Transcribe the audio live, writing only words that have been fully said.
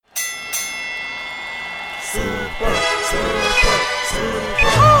And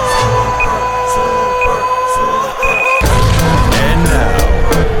now,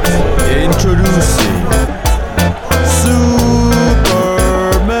 introducing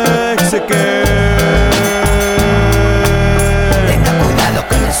Super Mexican. Tenga cuidado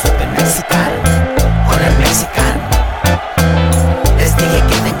con el super mexicano, con el mexicano. Les dije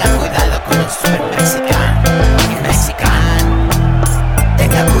que tenga cuidado con el super mexicano, el mexicano.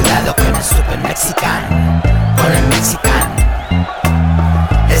 Tenga cuidado con el super mexicano, con el mexicano.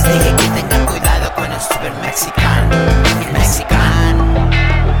 Les dije que tenga cuidado con el super mexicano, el mexicano.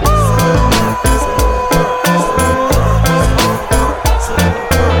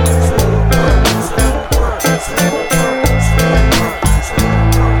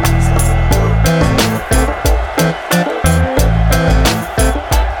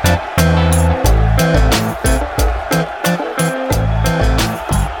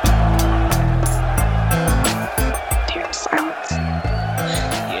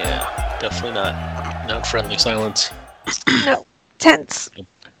 Not friendly silence. No, tense.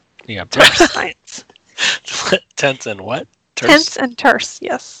 Yeah, Terse terse. science. Tense and what? Terse? Tense and terse,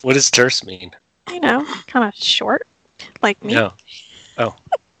 yes. What does terse mean? You know, kind of short, like me. No. Oh,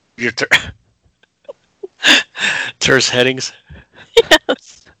 you're terse headings.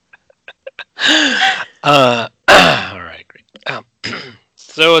 Yes. All right, great.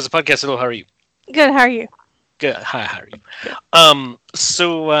 So as a podcast, hello, how are you? Good, how are you? Good. Hi, how are you?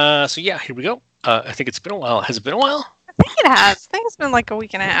 So yeah, here we go. I think it's been a while. Has it been a while? I think it has. I think it's been like a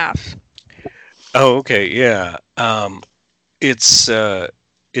week and a half. Oh, okay, yeah. It's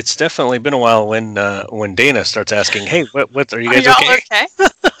definitely been a while when Dana starts asking, "Hey, what are you guys y'all okay?"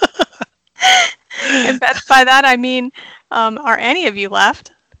 And by that I mean, are any of you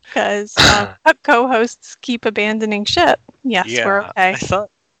left? Because co-hosts keep abandoning ship. Yes, Yeah, we're okay.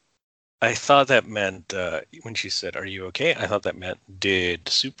 I thought that meant when she said, "Are you okay?" I thought that meant did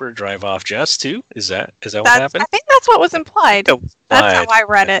Super drive off Jess too? Is that what happened? I think that's what was implied. That was That's how implied. I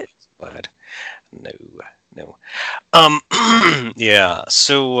read it. But no. Yeah.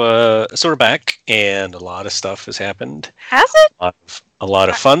 So we're back, and a lot of stuff has happened. Has it? A lot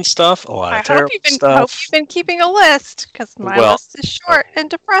of fun stuff. A lot I of terrible hope you've stuff. been keeping a list, because my Well, list is short and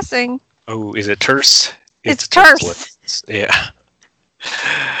depressing. Oh, is it terse? It's a terse terse. list. Yeah.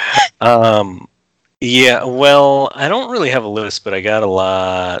 Yeah, well, I don't really have a list, but I got a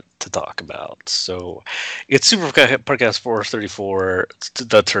lot to talk about. So, it's Super Podcast 434,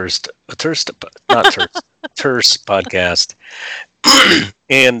 the Terse podcast,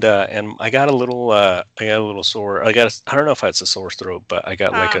 and I got a little sore. I don't know if it's a sore throat, but I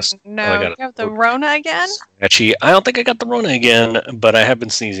got You have the Rona again? Actually, I don't think I got the Rona again, but I have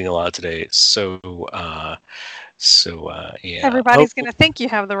been sneezing a lot today. So yeah. Everybody's going to think you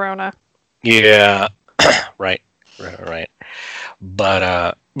have the Rona. Yeah, right.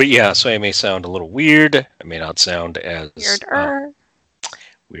 But yeah, so I may sound a little weird. I may not sound as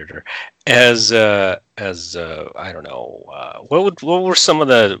weirder as I don't know. What were some of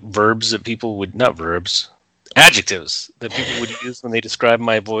the verbs that people would not verbs, adjectives that people would use when they describe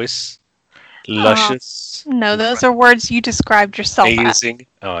my voice? Luscious. No, those are words you described yourself as. Amazing.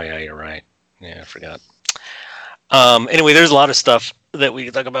 Oh yeah, you're right. Yeah, I forgot. Anyway, there's a lot of stuff that we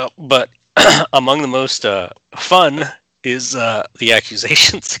can talk about, but among the most fun is the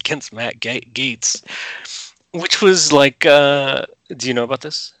accusations against Matt Gaetz, which was like, do you know about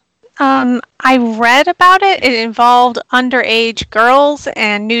this? I read about it. It involved underage girls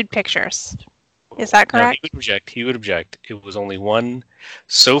and nude pictures. Is that correct? No, he would object. It was only one.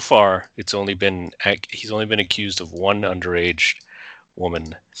 So far, he's only been accused of one underage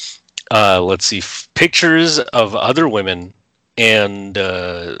woman. Let's see, pictures of other women and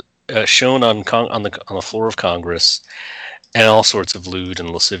shown on the floor of Congress, and all sorts of lewd and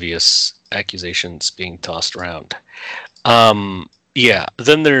lascivious accusations being tossed around. Yeah.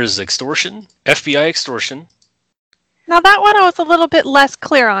 Then there's extortion, FBI extortion. Now that one I was a little bit less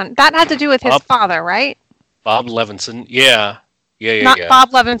clear on. That had to do with his father, right? Bob Levinson. Yeah.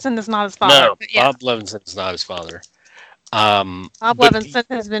 Bob Levinson is not his father. No, Yeah. Bob Levinson is not his father. Bob Levinson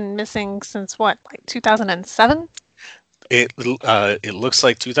has been missing since what, like 2007? It looks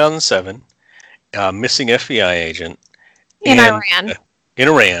like 2007. Missing FBI agent In Iran. In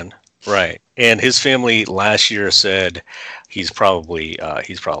Iran, right? And his family last year said he's probably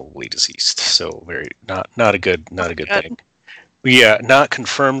deceased. So not a good thing. Yeah, not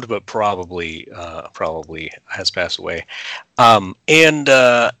confirmed, but probably has passed away. And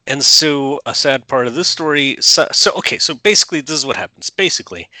so a sad part of this story. So basically, this is what happens.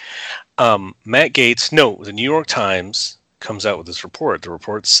 Basically, Matt Gaetz. No, the New York Times comes out with this report. The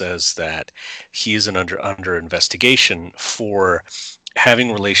report says that he is under investigation for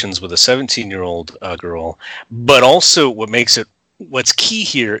having relations with a 17-year-old girl, but also what's key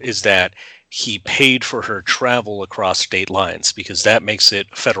here is that he paid for her travel across state lines, because that makes it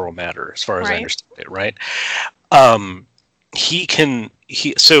a federal matter, as far as I understand it, right?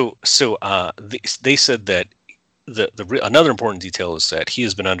 They said that another important detail is that he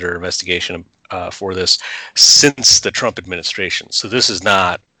has been under investigation for this since the Trump administration. So this is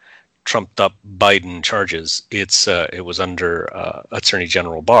not trumped up Biden charges. It was under Attorney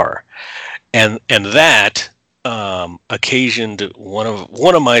General Barr, and that occasioned one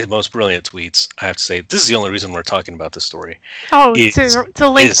of my most brilliant tweets. I have to say, this is the only reason we're talking about this story. Oh, to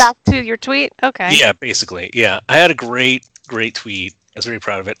link back to your tweet? Okay. Yeah, basically. Yeah, I had a great tweet. I was very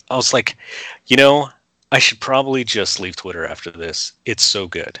proud of it. I was like, I should probably just leave Twitter after this. It's so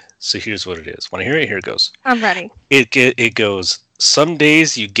good. So here's what it is. Want to hear it? Here it goes. I'm ready. It goes, some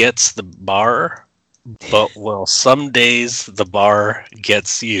days you gets the bar, but some days the bar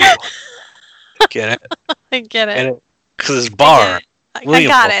gets you. Get it? I get it. Because it's bar. I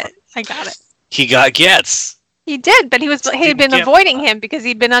got it. He got Gaetz. He did, but he had been avoiding him because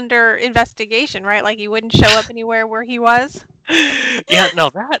he'd been under investigation, right? Like he wouldn't show up anywhere where he was. Yeah,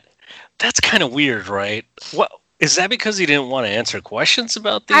 no, that's kind of weird, right? What is that? Because he didn't want to answer questions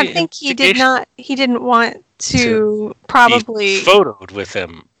about the I think he did not. He didn't want to probably be photoed with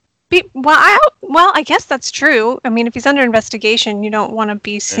him. I guess that's true. I mean, if he's under investigation, you don't want to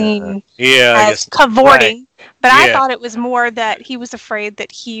be seen as cavorting. Right. But I thought it was more that he was afraid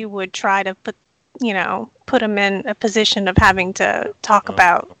that he would try to put him in a position of having to talk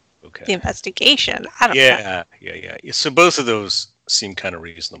about the investigation. I don't know. Yeah. So both of those seem kind of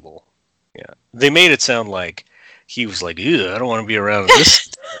reasonable. Yeah. They made it sound like he was like, ew, I don't want to be around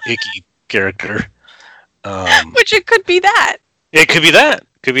this icky character. Which it could be that. It could be that.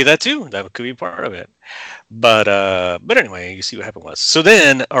 Could be that too. That could be part of it. But anyway, you see what happened was. So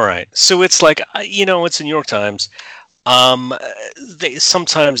then, all right. So it's like, it's the New York Times. They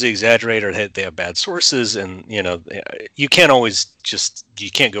sometimes exaggerate, or they have bad sources, and you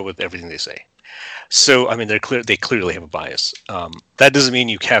can't go with everything they say. So I mean, they clearly have a bias. That doesn't mean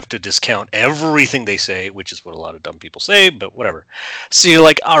you have to discount everything they say, which is what a lot of dumb people say. But whatever. So you're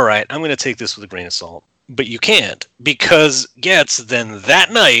like, all right, I'm going to take this with a grain of salt. But you can't, because Gaetz then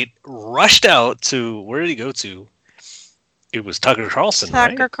that night rushed out to, where did he go to? It was Tucker Carlson.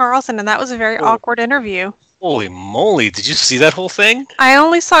 Carlson, and that was a very awkward interview. Holy moly! Did you see that whole thing? I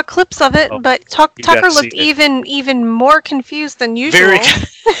only saw clips of it, but Tucker looked even more confused than usual.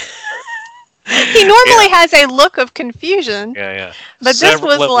 He normally has a look of confusion. Yeah. But this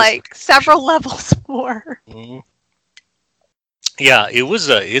was like several levels more. Mm-hmm. Yeah, it was.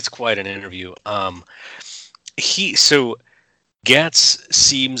 It's quite an interview. Gaetz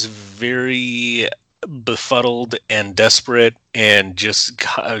seems very befuddled and desperate, and just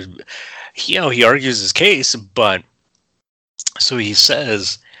he argues his case. But so he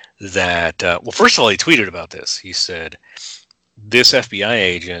says that first of all, he tweeted about this. He said, "This FBI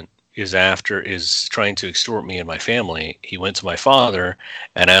agent is trying to extort me and my family. He went to my father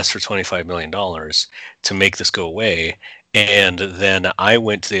and asked for $25 million to make this go away. And then I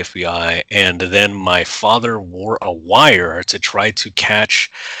went to the FBI, and then my father wore a wire to try to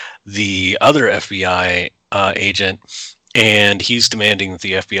catch the other FBI agent, and he's demanding that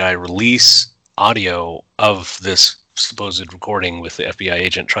the FBI release audio of this supposed recording with the FBI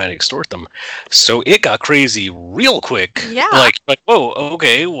agent trying to extort them." So it got crazy real quick. Yeah. Like, whoa,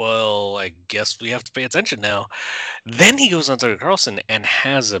 okay, well, I guess we have to pay attention now. Then he goes on to Tucker Carlson and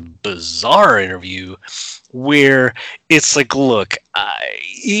has a bizarre interview where it's like, look,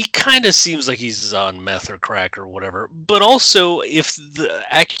 he kind of seems like he's on meth or crack or whatever, but also if the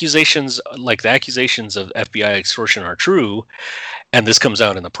accusations of FBI extortion are true, and this comes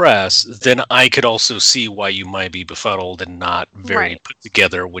out in the press, then I could also see why you might be befuddled and not very put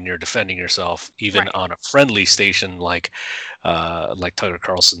together when you're defending yourself, even on a friendly station like Tucker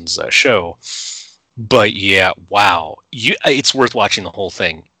Carlson's show. But yeah, wow. It's worth watching the whole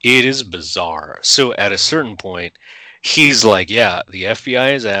thing. It is bizarre. So at a certain point, he's like, yeah, the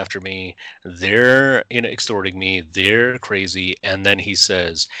FBI is after me. They're extorting me. They're crazy. And then he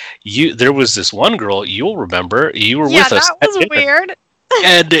says, there was this one girl, you'll remember, you were with us. Yeah, that was weird.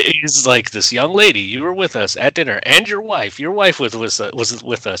 And he's like, this young lady, you were with us at dinner, and your wife was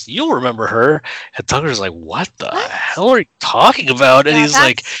with us. You'll remember her. And Tucker's like, what the hell are you talking about? And he's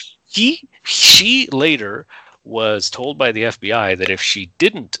like, she later was told by the FBI that if she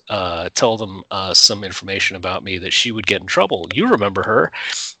didn't tell them some information about me, that she would get in trouble. You remember her.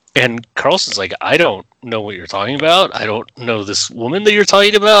 And Carlson's like, I don't know what you're talking about. I don't know this woman that you're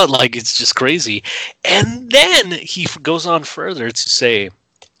talking about. Like, it's just crazy. And then he goes on further to say,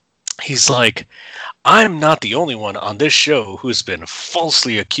 he's like, I'm not the only one on this show who's been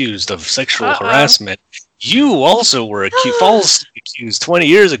falsely accused of sexual harassment. You also were falsely accused 20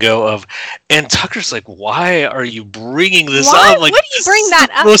 years ago of... And Tucker's like, why are you bringing this up? Like, what do you bring that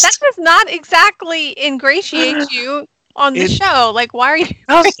up? That does not exactly ingratiate you on the show. Like, why are you...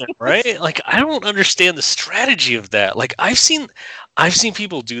 Right? Like, I don't understand the strategy of that. Like, I've seen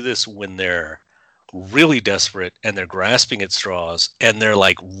people do this when they're really desperate and they're grasping at straws and they're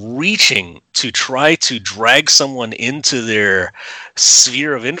like reaching to try to drag someone into their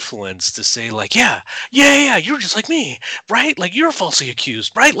sphere of influence to say like, yeah, you're just like me, right? Like, you're falsely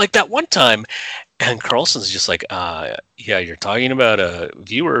accused, right? Like that one time. And Carlson's just like, yeah, you're talking about a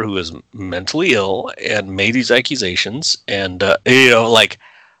viewer who is mentally ill and made these accusations, and like,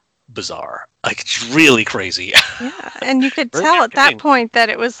 bizarre. Like, it's really crazy. Yeah, and you could tell at that point that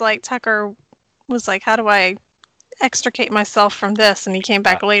it was like Tucker was like, how do I extricate myself from this? And he came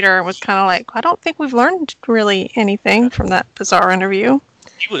back later and was kind of like, I don't think we've learned really anything from that bizarre interview.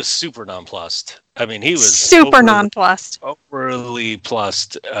 He was super nonplussed. I mean, he was super nonplussed. Overly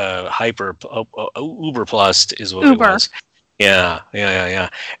plussed, Uberplussed is what it was. Yeah.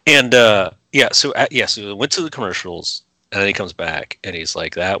 And so we went to the commercials, and then he comes back, and he's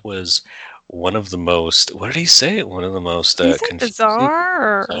like, that was one of the most, what did he say? One of the most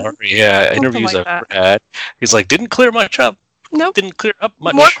bizarre interviews like I've ever had. He's like, didn't clear much up. Nope. Didn't clear up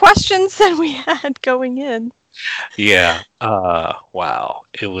much. More questions than we had going in. Yeah. Wow.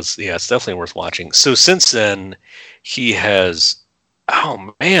 It's definitely worth watching. So since then, he has,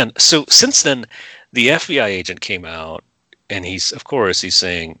 So since then, the FBI agent came out, and he's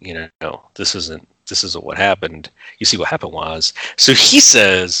saying, this isn't what happened. You see, what happened was, so he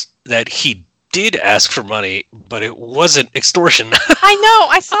says that he did ask for money, but it wasn't extortion. I know.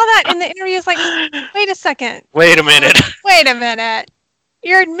 I saw that in the interview. It's like, wait a second. Wait a minute.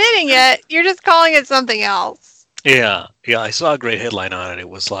 You're admitting it. You're just calling it something else. Yeah. I saw a great headline on it. It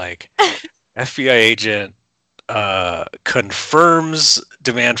was like, FBI agent confirms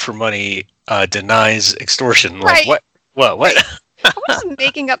demand for money, denies extortion. Right. Like, what? I wasn't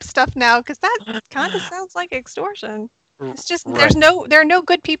making up stuff now because that kind of sounds like extortion. It's just there are no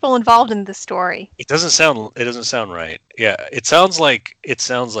good people involved in this story. It doesn't sound right. Yeah, it sounds like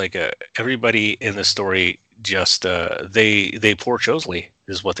everybody in the story just they poor Chosley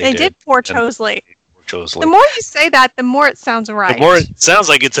is what they did. They did poor Chosley. The more you say that, the more it sounds right. The more it sounds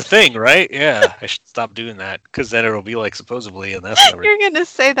like it's a thing, right? Yeah, I should stop doing that because then it'll be like supposedly, and that's never. You're gonna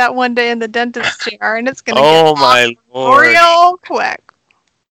say that one day in the dentist chair, and it's gonna get my Lord, real quick.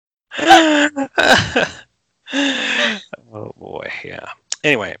 Oh boy, yeah.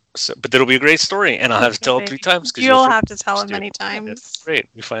 Anyway, but it'll be a great story, and I'll have to tell it 3 times. You'll have to tell it many times. That's great.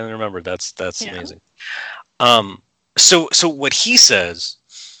 We finally remembered. That's amazing. So what he says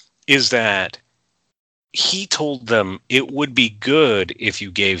is that he told them it would be good if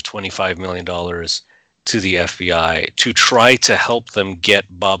you gave $25 million to the FBI to try to help them get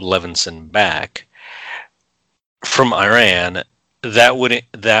Bob Levinson back from Iran. That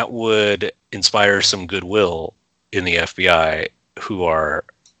would inspire some goodwill in the FBI, who are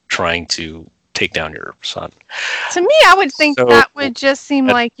trying to take down your son. To me, I would think that would just seem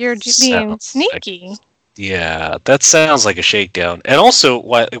like you're being sneaky. Yeah, that sounds like a shakedown. And also,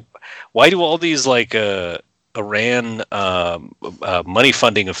 why do all these like Iran money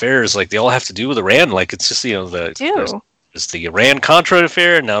funding affairs, like they all have to do with Iran? Like it's just there's the Iran Contra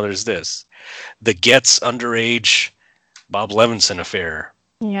affair, and now there's the Gaetz underage Bob Levinson affair.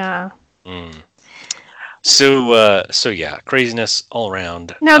 Yeah. So yeah, craziness all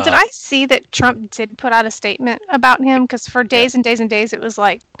around. Now, did I see that Trump did put out a statement about him? Because for days and days and days, it was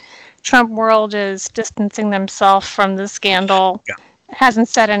like Trump world is distancing themselves from the scandal. Yeah. Hasn't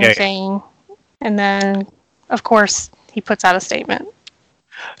said anything. Yeah. And then, of course, he puts out a statement.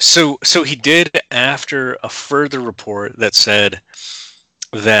 So he did after a further report that said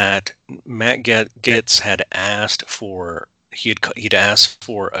that Matt Gaetz had asked for he'd asked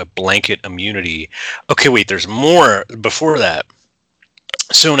for a blanket immunity. Okay, wait, there's more before that.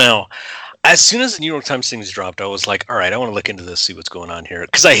 So now, as soon as the New York Times things dropped, I was like, all right, I want to look into this, see what's going on here.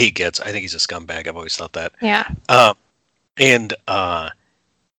 Because I hate Gaetz. I think he's a scumbag. I've always thought that. Yeah. So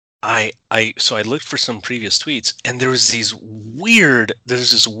I looked for some previous tweets, and there's this weird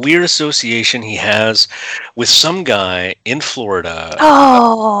association he has with some guy in Florida.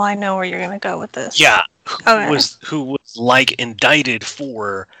 Oh, I know where you're going to go with this. Yeah. Who was like indicted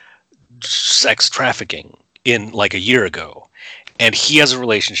for sex trafficking in like a year ago. and he has a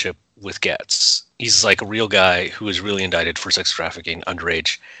relationship with Gaetz. He's like a real guy who is really indicted for sex trafficking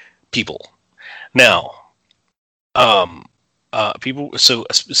underage people. Now, people. So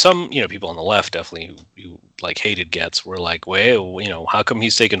some, people on the left definitely who like hated Gaetz were like, well, how come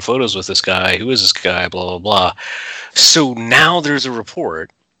he's taking photos with this guy? Who is this guy? Blah blah blah. So now there's a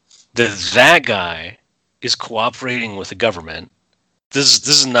report that guy is cooperating with the government. This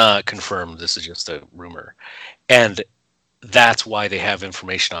is not confirmed. This is just a rumor, and that's why they have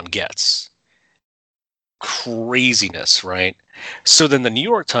information on Gaetz. Craziness, right? So then the New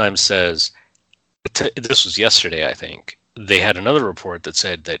York Times says, this was yesterday, I think. They had another report that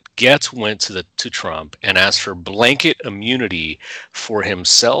said that Gaetz went to Trump and asked for blanket immunity for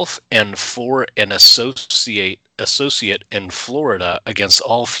himself and for an associate in Florida against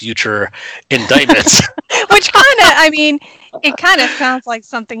all future indictments. Which it kind of sounds like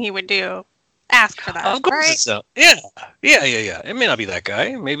something he would do. Ask for that, of course, right? So. Yeah. It may not be that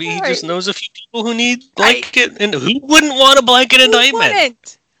guy. Maybe he just knows a few people who need blanket, and who wouldn't want a blanket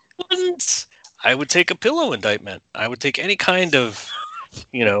indictment? Wouldn't. I would take a pillow indictment. I would take any kind of,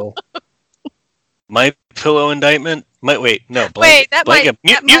 my pillow indictment. Blanket.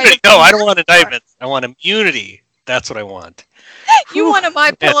 Immunity. No, I don't want indictment. I want immunity. That's what I want. You want a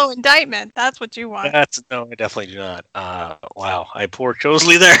my pillow indictment. That's what you want. No, I definitely do not. Wow, I poor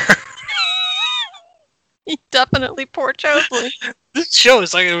Chosley there. You definitely poor Chosley. This show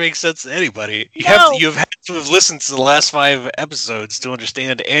is not going to make sense to anybody. You've had to have listened to the last 5 episodes to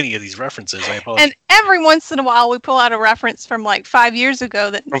understand any of these references. I apologize. And every once in a while, we pull out a reference from like 5 years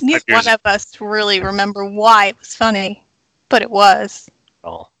ago that neither one of us really remember why it was funny, but it was.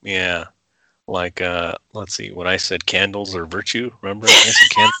 Oh, yeah. Like, let's see, when I said candles or virtue, remember? I said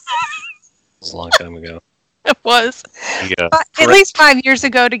candles. It was a long time ago. It was. Yeah. At least 5 years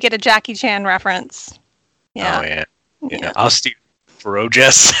ago to get a Jackie Chan reference. Yeah. Oh, yeah.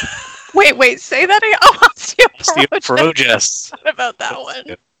 Osteoporosis. Wait, say that again. Oh, osteoporosis. What about that one?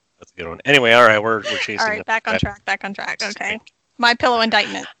 That's a good one. Anyway, all right, we're chasing. All right, back on track. Okay. My pillow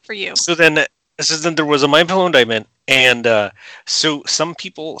indictment for you. So then there was a My Pillow indictment, and so some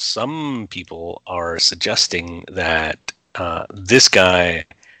people are suggesting that this guy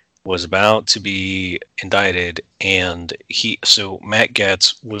was about to be indicted, and Matt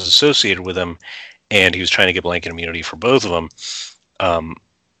Gaetz was associated with him, and he was trying to get blanket immunity for both of them.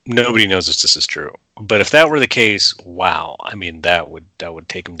 Nobody knows if this is true, but if that were the case, wow! I mean, that would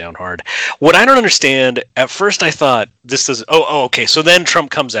take him down hard. What I don't understand, at first I thought this does. Okay. So then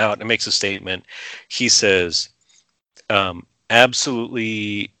Trump comes out and makes a statement. He says,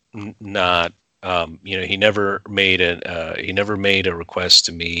 absolutely not. He never made a request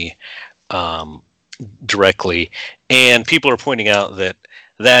to me directly, and people are pointing out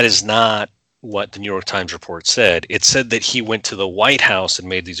that is not what the New York Times report said. It said that he went to the White House and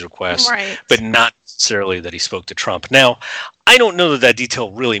made these requests, right, but not necessarily that he spoke to Trump. Now, I don't know that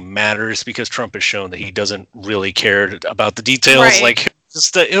detail really matters because Trump has shown that he doesn't really care about the details. Right. Like,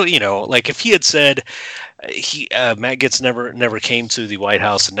 just like if he had said Matt Gaetz never came to the White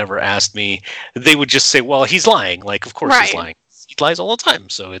House and never asked me, they would just say, well, he's lying. Like, of course he's lying. He lies all the time.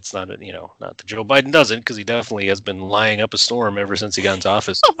 So it's not, not that Joe Biden doesn't, because he definitely has been lying up a storm ever since he got into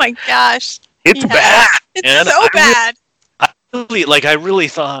office. Oh my gosh. It's bad. It's so bad. I really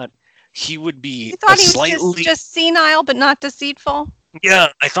thought he would be you thought he was just senile but not deceitful? Yeah,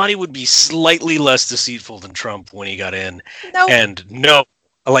 I thought he would be slightly less deceitful than Trump when he got in. No. And no,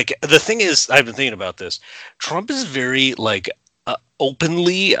 the thing is, I've been thinking about this. Trump is very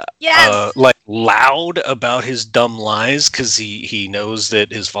openly loud about his dumb lies because he knows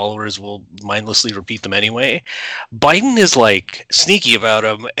that his followers will mindlessly repeat them anyway. Biden is sneaky about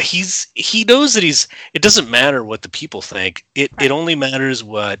him. He knows that it doesn't matter what the people think. It only matters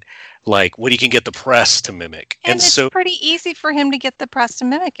what he can get the press to mimic. And it's pretty easy for him to get the press to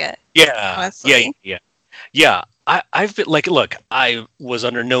mimic it. Yeah. Honestly. Yeah. I've been look, I was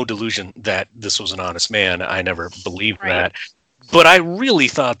under no delusion that this was an honest man. I never believed that. But I really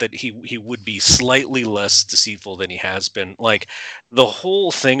thought that he would be slightly less deceitful than he has been. Like, the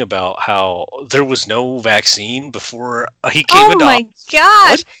whole thing about how there was no vaccine before he came into office. Oh my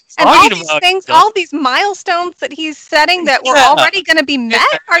gosh. And all these things, all these milestones that he's setting that were already going to be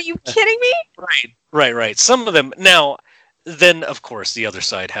met? Are you kidding me? Right. Some of them. Now, then, of course, the other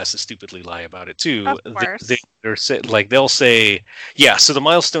side has to stupidly lie about it, too. Of course. They'll say, so the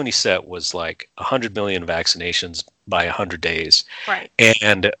milestone he set was 100 million vaccinations by 100 days. Right.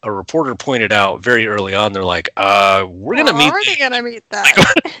 And a reporter pointed out very early on, they're like, we're going to meet... already going to meet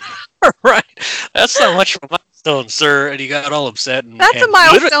that. Right. That's not much of a milestone, sir. And he got all upset. That's a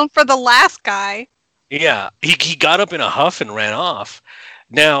milestone for the last guy. Yeah, he got up in a huff and ran off.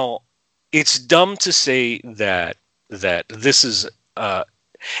 Now, it's dumb to say that this is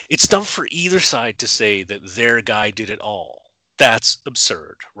it's dumb for either side to say that their guy did it all. That's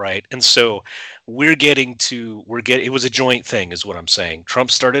absurd, right? And so it was a joint thing, is what I'm saying.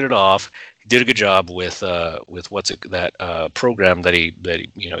 Trump started it off. He did a good job with that program that he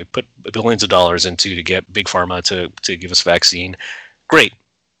put billions of dollars into to get Big Pharma to give us vaccine. Great,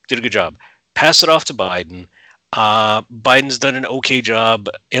 did a good job. Pass it off to Biden. Biden's done an okay job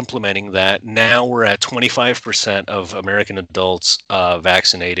implementing that. Now we're at 25% of American adults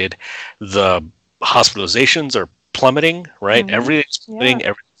vaccinated. The hospitalizations are plummeting, right? Mm-hmm. Everything's plummeting. Yeah.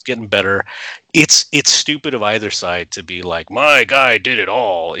 Everything's getting better. It's stupid of either side to be like, my guy did it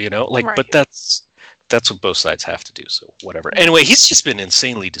all, right. But that's what both sides have to do. So whatever. Anyway, he's just been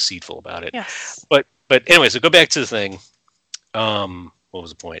insanely deceitful about it. Yes. But anyway, so go back to the thing. What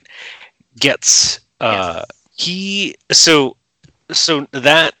was the point? Gaetz. So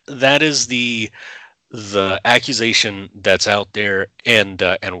that is the accusation that's out there, and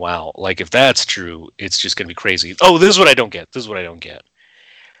wow, like if that's true, it's just gonna be crazy. Oh, this is what I don't get.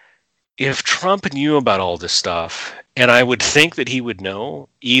 If Trump knew about all this stuff, and I would think that he would know,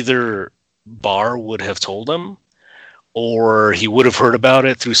 either Barr would have told him, or he would have heard about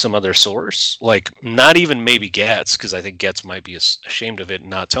it through some other source, like not even maybe Gaetz, because I think Gaetz might be ashamed of it and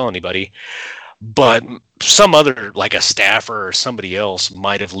not tell anybody. But some other, like a staffer or somebody else,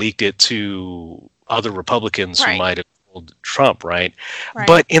 might have leaked it to other Republicans who might have told Trump, right?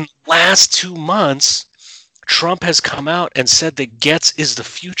 But in the last 2 months, Trump has come out and said that Gaetz is the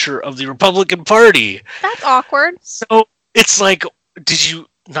future of the Republican Party. That's awkward. So it's like, did you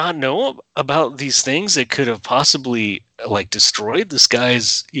not know about these things that could have possibly destroyed this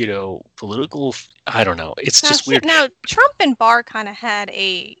guy's, political? I don't know. It's just weird. Now, Trump and Barr kind of had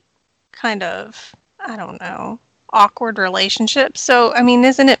a kind of, I don't know, awkward relationship. So, I mean,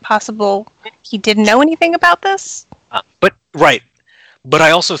 isn't it possible he didn't know anything about this? But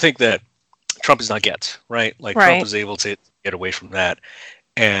I also think that Trump is not Gaetz, right? Trump was able to get away from that.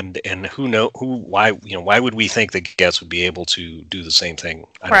 And why would we think that Gaetz would be able to do the same thing?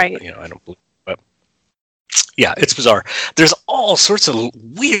 I don't believe. But yeah, it's bizarre. There's all sorts of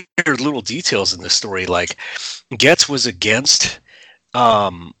weird little details in this story. Like Gaetz was against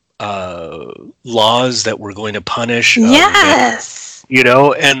laws that were going to punish. Yes.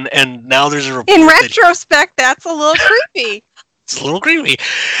 And now there's a report. In retrospect, that's a little creepy. It's a little creepy.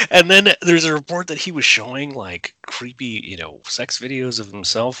 And then there's a report that he was showing creepy, sex videos of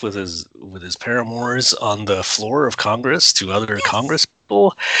himself with his paramours on the floor of Congress to other Congress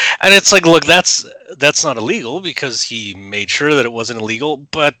people. And it's like, look, that's not illegal because he made sure that it wasn't illegal,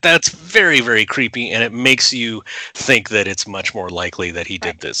 but that's very, very creepy, and it makes you think that it's much more likely that he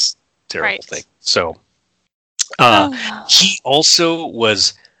did this terrible thing. So he also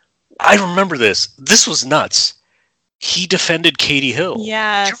was, I remember this. This was nuts. He defended Katie Hill.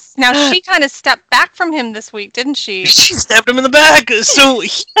 Yes. Now, she kind of stepped back from him this week, didn't she? She stabbed him in the back. So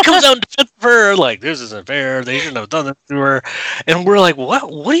he comes out and defends her, like, this isn't fair. They shouldn't have done this to her. And we're like, why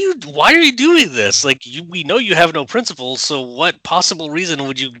are you doing this? Like, we know you have no principles, so what possible reason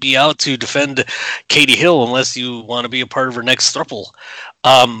would you be out to defend Katie Hill unless you want to be a part of her next throuple?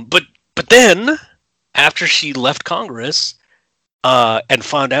 But then, after she left Congress and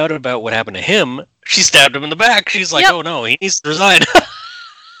found out about what happened to him, she stabbed him in the back. She's like, oh no, he needs to resign.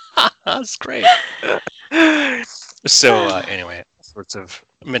 That's great. So anyway, sorts of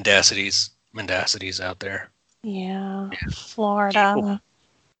mendacities out there. Yeah. Florida.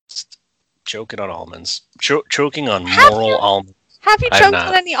 Choking on almonds. Choking on moral almonds. Have you choked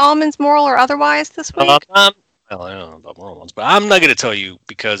on any almonds, moral or otherwise, this week? Well, I don't know about moral ones, but I'm not going to tell you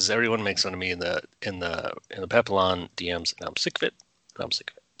because everyone makes fun of me in the Papillon DMs, and I'm sick of it.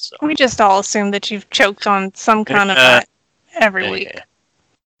 So. We just all assume that you've choked on some kind of that every week.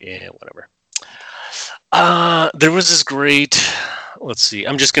 Yeah, whatever. There was this great. Let's see.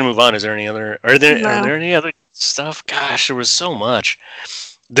 I'm just gonna move on. Is there any other? Are there any other stuff? Gosh, there was so much.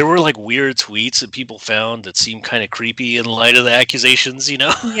 There were weird tweets that people found that seemed kind of creepy in light of the accusations.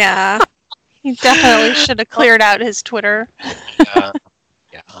 Yeah. He definitely should have cleared out his Twitter.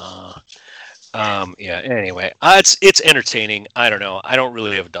 Anyway, it's entertaining. I don't know. I don't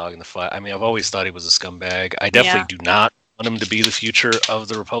really have a dog in the fight. I mean, I've always thought he was a scumbag. I definitely do not want him to be the future of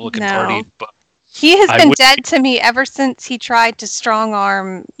the Republican Party. But he has been dead to me ever since he tried to strong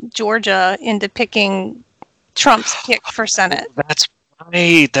arm Georgia into picking Trump's pick for Senate. That's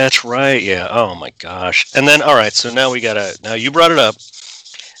right. Yeah. Oh my gosh. And then, all right. So now you brought it up.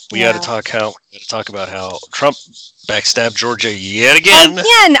 We got to talk about how Trump backstabbed Georgia yet again.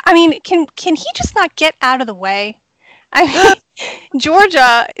 Again, I mean, can he just not get out of the way? I mean,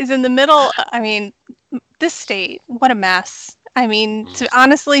 Georgia is in the middle. I mean, this state, what a mess. I mean, to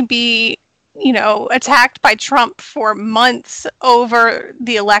honestly be, attacked by Trump for months over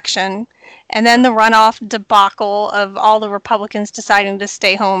the election, and then the runoff debacle of all the Republicans deciding to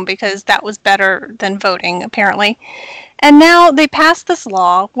stay home because that was better than voting, apparently. And now they passed this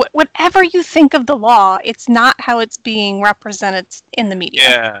law. Whatever you think of the law, it's not how it's being represented in the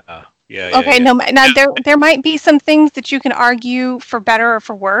media. Yeah. Okay, yeah. Now there might be some things that you can argue for better or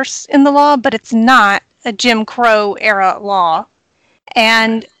for worse in the law, but it's not a Jim Crow era law.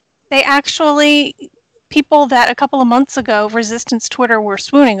 And they actually, people that a couple of months ago Resistance Twitter were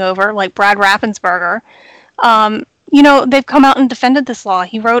swooning over, like Brad Raffensperger, they've come out and defended this law.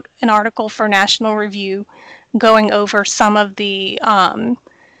 He wrote an article for National Review going over some of the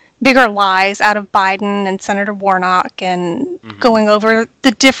bigger lies out of Biden and Senator Warnock, and going over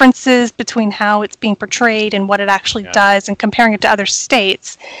the differences between how it's being portrayed and what it actually does, and comparing it to other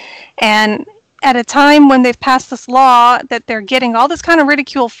states. And at a time when they've passed this law that they're getting all this kind of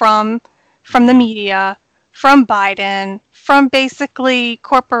ridicule from the media, from Biden, from basically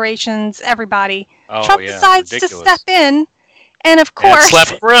corporations, everybody, Trump decides to step in, and of course... slap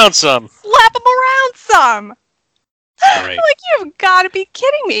him around some. Like, you've got to be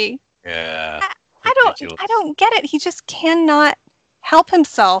kidding me. Yeah. I don't get it. He just cannot help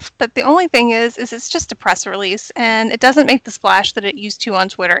himself. But the only thing is it's just a press release, and it doesn't make the splash that it used to on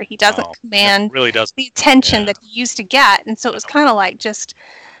Twitter. He doesn't command the attention that he used to get. And so it was kind of like just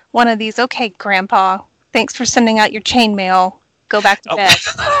one of these, okay, Grandpa, thanks for sending out your chain mail. Go back to bed.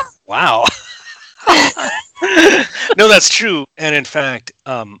 Wow. No, that's true. And in fact,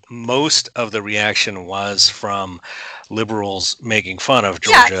 most of the reaction was from liberals making fun of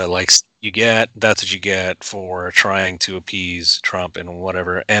Georgia. Like, that's what you get for trying to appease Trump and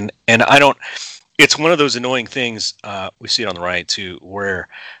whatever. And I don't, it's one of those annoying things, we see it on the right too, where,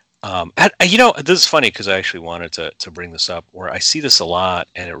 this is funny because I actually wanted to bring this up, where I see this a lot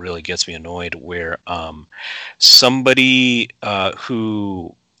and it really gets me annoyed, where somebody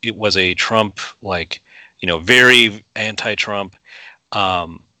who it was a Trump, very anti-Trump,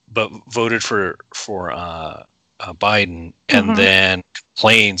 but voted for Biden, and then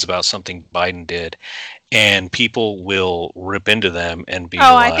complains about something Biden did, and people will rip into them and be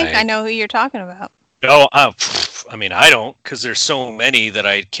like... I think I know who you're talking about. No, I don't, because there's so many that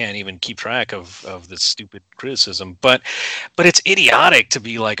I can't even keep track of this stupid criticism. But it's idiotic to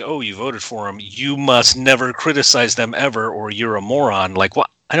be like, oh, you voted for him, you must never criticize them ever, or you're a moron. Like, what?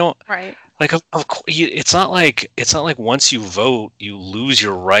 I don't. Right. Like, of course, it's not like once you vote, you lose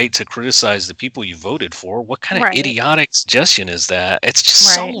your right to criticize the people you voted for. What kind of idiotic suggestion is that? It's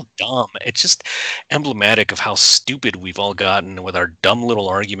just so dumb. It's just emblematic of how stupid we've all gotten with our dumb little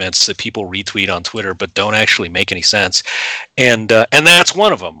arguments that people retweet on Twitter, but don't actually make any sense. And that's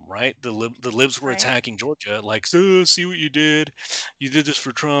one of them, right? The libs were attacking Georgia, like, see what you did? You did this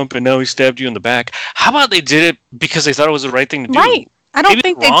for Trump, and now he stabbed you in the back. How about they did it because they thought it was the right thing to do? Right. I don't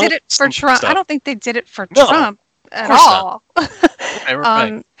think they did it for Trump. I don't think they did it for Trump at all.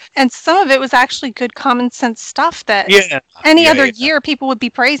 Right. And some of it was actually good common sense stuff that any other year people would be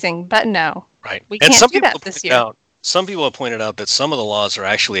praising, but no. Right. We can't do that this year. Some people have pointed out that some of the laws are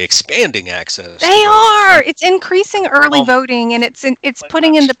actually expanding access. They are. It's increasing early voting, and it's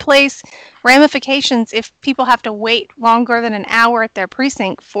putting into place ramifications if people have to wait longer than an hour at their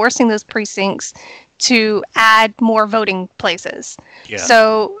precinct, forcing those precincts to add more voting places. Yeah.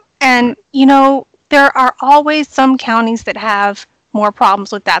 So, and there are always some counties that have more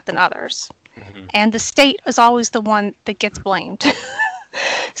problems with that than others. Mm-hmm. And the state is always the one that gets blamed.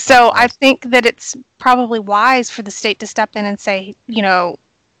 So I think that it's probably wise for the state to step in and say,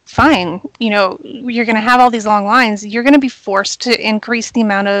 fine, you're going to have all these long lines. You're going to be forced to increase the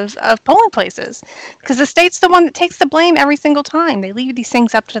amount of polling places, because the state's the one that takes the blame every single time. They leave these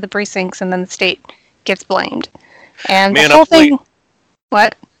things up to the precincts, and then the state gets blamed. And the whole thing...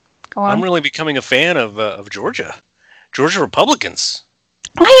 What? Go on. I'm really becoming a fan of Georgia Republicans.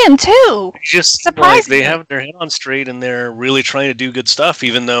 I am too. Just like they have their head on straight, and they're really trying to do good stuff,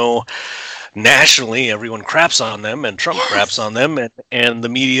 even though nationally everyone craps on them, and Trump craps on them, and the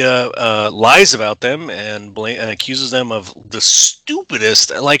media lies about them and accuses them of the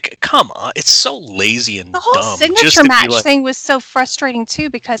stupidest. Like, come on, it's so lazy and dumb. The whole signature match thing was so frustrating too,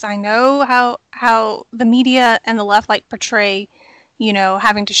 because I know how the media and the left portray,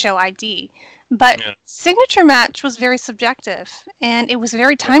 having to show ID. But signature match was very subjective, and it was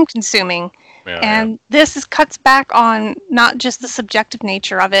very time consuming. And this cuts back on not just the subjective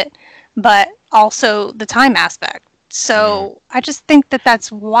nature of it, but also the time aspect. So I just think that that's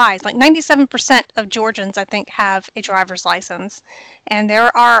wise. Like 97% of Georgians, I think, have a driver's license. And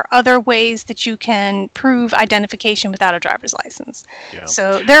there are other ways that you can prove identification without a driver's license. Yeah.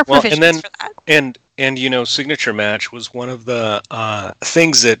 So there are provisions for that. And you know, signature match was one of the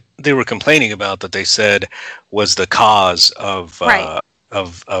things that they were complaining about that they said was the cause of the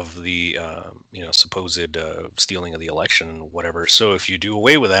you know, supposed stealing of the election and whatever. So if you do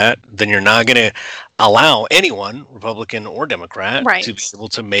away with that, then you're not going to allow anyone, Republican or Democrat, to be able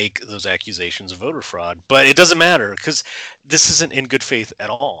to make those accusations of voter fraud. But it doesn't matter because this isn't in good faith at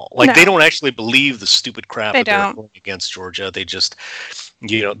all. Like they don't actually believe the stupid crap that they're going against Georgia. They just,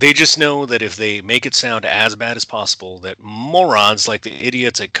 you know, they just know that if they make it sound as bad as possible, that morons like the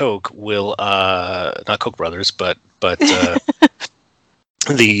idiots at Koch will, not Koch brothers, but the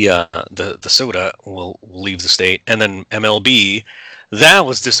soda will leave the state. And then MLB, that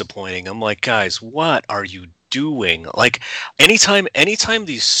was disappointing. I'm like, guys, what are you doing? Like, anytime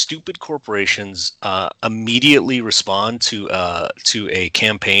these stupid corporations immediately respond to a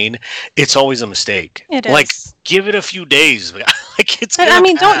campaign, it's always a mistake. It is. Like, give it a few days. Like, it's. But I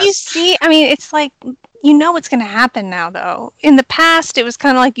mean, don't you see? I mean, it's like, you know what's going to happen now, though. In the past, it was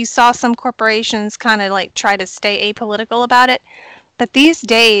kind of like you saw some corporations kind of like try to stay apolitical about it. But these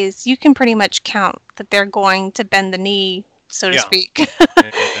days, you can pretty much count that they're going to bend the knee, so to speak,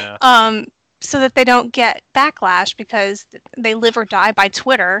 so that they don't get backlash because they live or die by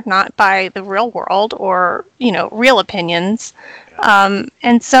Twitter, not by the real world or, you know, real opinions.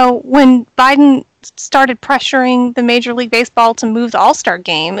 And so when Biden started pressuring the Major League Baseball to move the All-Star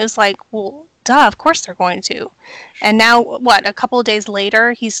game, it was like, well, duh, of course they're going to. And now, a couple of days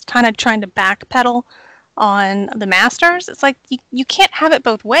later, he's kind of trying to backpedal on the Masters. It's like you can't have it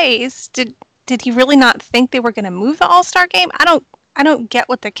both ways. Did he really not think they were going to move the All-Star game? I don't get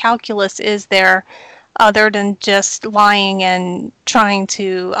what the calculus is there, other than just lying and trying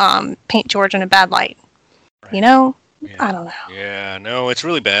to paint Georgia in a bad light. Right. You know, I don't know. Yeah, no, it's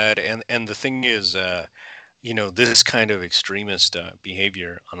really bad. And the thing is, you know, this kind of extremist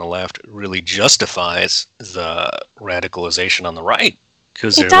behavior on the left really justifies the radicalization on the right.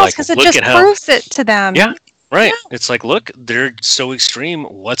 Because it does, because it just proves it to them. Yeah, right. Yeah. It's like, look, they're so extreme.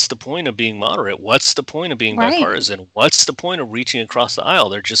 What's the point of being moderate? What's the point of being bipartisan? What's the point of reaching across the aisle?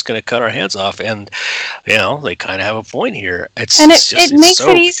 They're just going to cut our heads off. And, you know, they kind of have a point here. It makes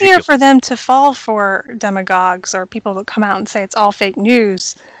it easier for them to fall for demagogues or people that come out and say it's all fake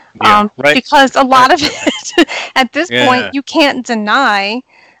news. Because a lot of it, at this point, you can't deny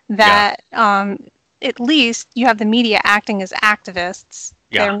that at least you have the media acting as activists.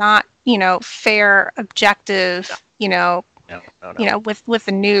 Yeah. They're not, you know, fair, objective, you know, with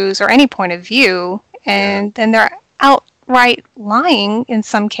the news or any point of view. And then they're outright lying in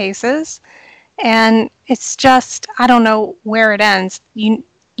some cases. And it's just, I don't know where it ends. You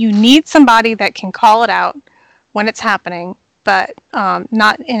need somebody that can call it out when it's happening, but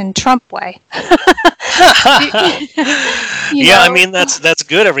not in Trump way. I mean, that's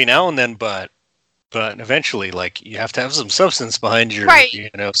good every now and then, but eventually, like, you have to have some substance behind your, you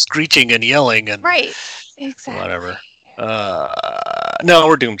know, screeching and yelling and exactly whatever. No,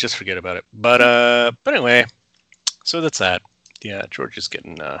 we're doomed. Just forget about it. But anyway, so that's that. Yeah, George is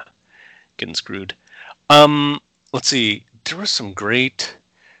getting screwed. Let's see. There were some great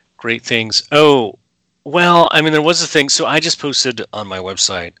things. Oh, well, I mean, there was a thing. So I just posted on my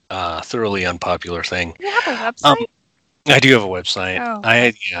website a thoroughly unpopular thing. You have a website? I do have a website. Oh.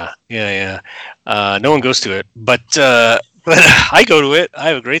 No one goes to it, but I go to it. I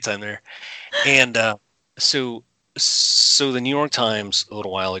have a great time there. And so the New York Times a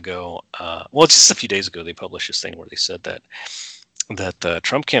little while ago, just a few days ago, they published this thing where they said that the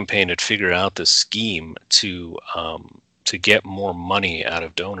Trump campaign had figured out this scheme to get more money out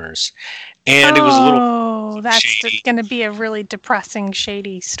of donors, and it was a little. Oh, that's going to be a really depressing,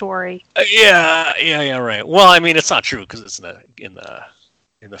 shady story. Yeah, right. Well, I mean, it's not true because it's in the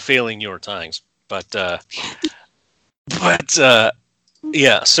failing New York Times, but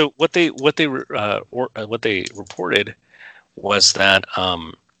yeah. So what they reported was that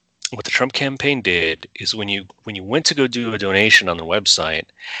what the Trump campaign did is when you went to go do a donation on their website,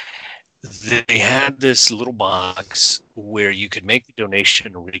 they had this little box where you could make the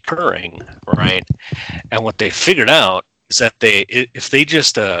donation recurring, right? And what they figured out is that if they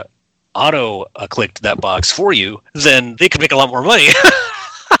just auto clicked that box for you, then they could make a lot more money.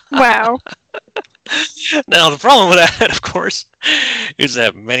 Wow. Now, the problem with that, of course, is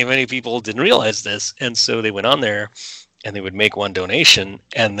that many people didn't realize this. And so they went on there and they would make one donation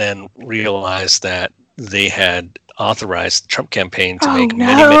and then realize that they had authorized the Trump campaign to make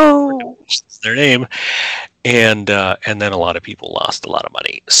many donations in their name, and then a lot of people lost a lot of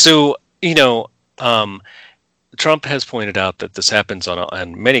money. So Trump has pointed out that this happens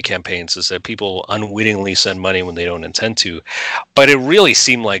on many campaigns, is that people unwittingly send money when they don't intend to. But it really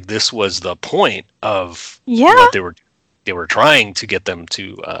seemed like this was the point of what they were trying to get them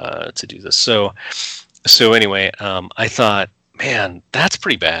to do this. So anyway, I thought, man, that's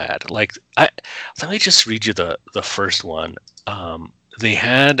pretty bad. Like, let me just read you the first one. They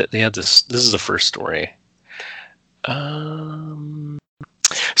had this. This is the first story.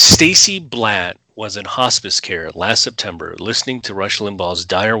 Stacy Blatt was in hospice care last September, listening to Rush Limbaugh's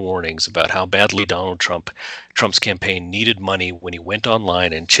dire warnings about how badly Donald Trump's campaign needed money when he went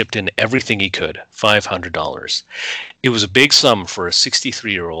online and chipped in everything he could, $500. It was a big sum for a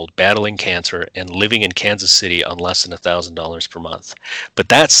 63-year-old battling cancer and living in Kansas City on less than $1,000 per month. But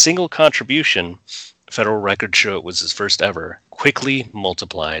that single contribution, federal records show it was his first ever, quickly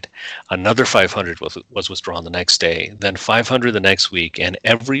multiplied. Another 500 was withdrawn the next day, then 500 the next week, and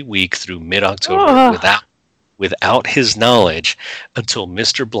every week through mid-October without his knowledge, until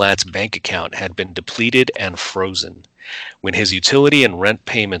Mr. Blatt's bank account had been depleted and frozen. When his utility and rent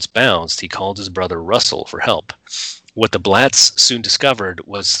payments bounced, he called his brother Russell for help. What the Blatts soon discovered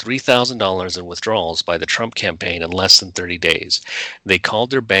was $3,000 in withdrawals by the Trump campaign in less than 30 days. They called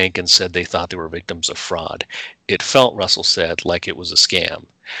their bank and said they thought they were victims of fraud. It felt, Russell said, like it was a scam.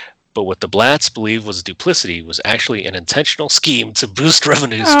 But what the Blatts believed was duplicity was actually an intentional scheme to boost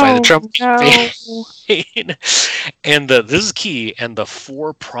revenues by the Trump campaign. And this is key. And the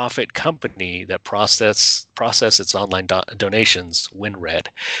for-profit company that process its online donations, WinRed,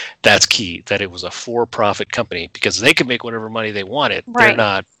 that's key. That it was a for-profit company, because they could make whatever money they wanted. Right.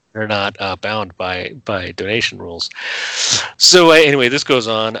 They're not bound by donation rules. So anyway, this goes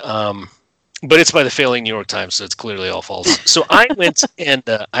on. But it's by the failing New York Times, so it's clearly all false. So I went and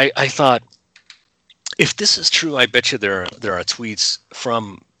I thought, if this is true, I bet you there are tweets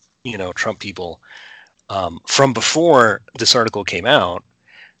from Trump people from before this article came out,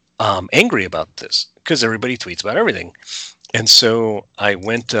 angry about this, because everybody tweets about everything. And so I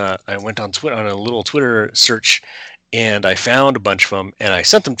went on Twitter, on a little Twitter search, and I found a bunch of them, and I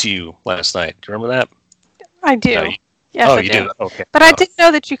sent them to you last night. Do you remember that? I do. Yes, I do. Okay. But I didn't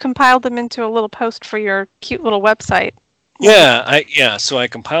know that you compiled them into a little post for your cute little website. Yeah. So I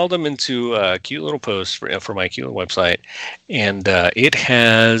compiled them into a cute little post for my cute little website, and it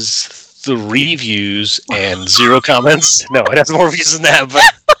has 3 views and 0 comments. No, it has more views than that,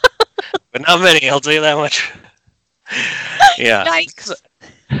 but not many. I'll tell you that much. Yeah. Yikes.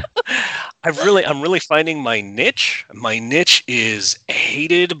 I'm really finding my niche. My niche is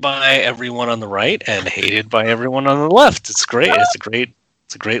hated by everyone on the right and hated by everyone on the left. It's great. It's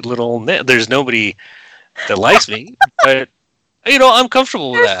a great little niche. There's nobody that likes me, but I'm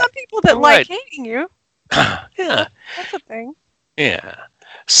comfortable with that. There's some people that like hating you. Yeah. That's a thing. Yeah.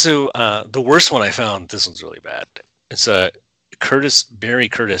 So the worst one I found, this one's really bad. It's Barry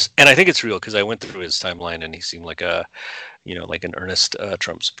Curtis, and I think it's real because I went through his timeline and he seemed like like an earnest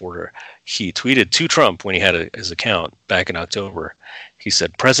Trump supporter. He tweeted to Trump when he had his account back in October. He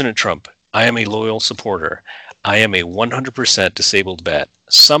said, "President Trump, I am a loyal supporter. I am a 100% disabled vet.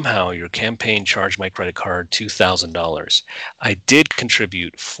 Somehow your campaign charged my credit card $2,000. I did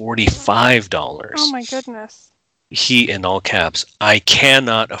contribute $45. Oh my goodness." He, in all caps, "I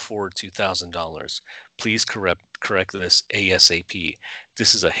cannot afford $2,000. Please correct this ASAP.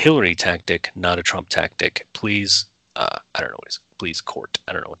 This is a Hillary tactic, not a Trump tactic. Please." I don't know what it is. Please court.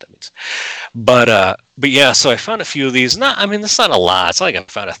 I don't know what that means. But yeah, so I found a few of these. That's not a lot. It's like I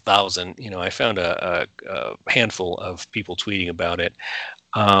found 1,000. I found a handful of people tweeting about it.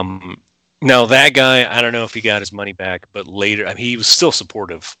 Now that guy, I don't know if he got his money back, but later, he was still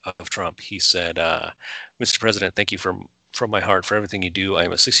supportive of Trump. He said, "Mr. President, thank you from my heart for everything you do. I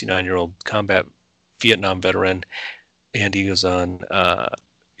am a 69-year-old combat Vietnam veteran." And he goes on,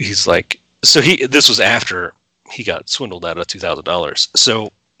 he's like, this was after he got swindled out of $2,000.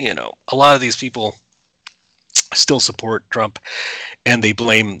 So, a lot of these people still support Trump, and they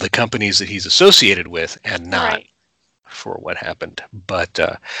blame the companies that he's associated with and not for what happened. But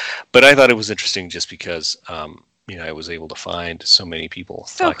I thought it was interesting just because, I was able to find so many people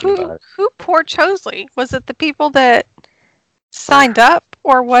talking about it. Who poured Chosley? Was it the people that signed up,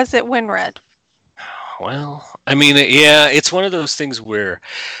 or was it WinRed? Well, it's one of those things where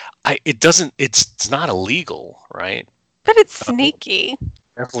it's not illegal, right? But it's sneaky.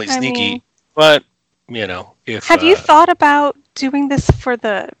 Definitely sneaky. But, if... Have you thought about doing this for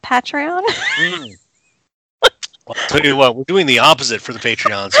the Patreon? I'll tell you what, we're doing the opposite for the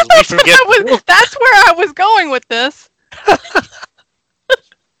Patreons. We forget. That's where I was going with this.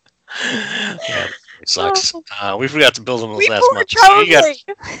 Yeah, it sucks. We forgot to build them last month. Totally.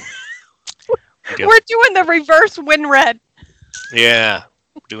 We're doing the reverse win red. Yeah,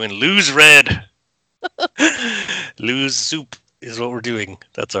 we're doing lose red. Lose soup is what we're doing.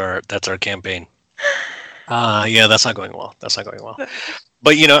 That's our campaign. Yeah, that's not going well.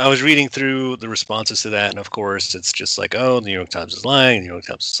 But I was reading through the responses to that, and of course, it's just like, oh, the New York Times is lying. The New York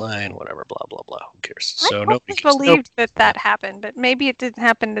Times is lying. Whatever, blah blah blah. Who cares? So nobody believed that happened, but maybe it didn't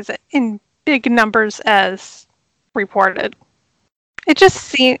happen in big numbers as reported. It just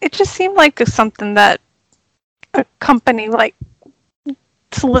seemed like something that a company like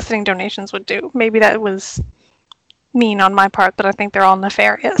soliciting donations would do. Maybe that was mean on my part, but I think they're all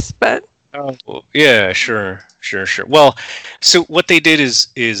nefarious. But well, yeah, sure. Well, so what they did is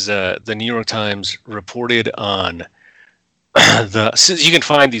the New York Times reported on so you can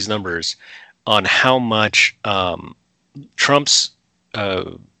find these numbers on how much Trump's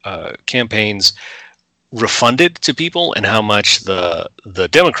campaigns refunded to people and how much the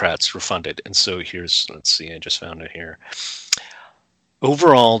Democrats refunded. And so let's see, I just found it here.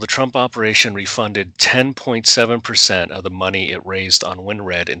 Overall, the Trump operation refunded 10.7% of the money it raised on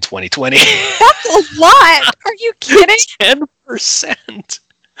WinRed in 2020. That's a lot. Are you kidding? 10%.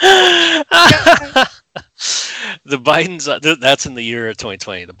 The Biden's that's in the year of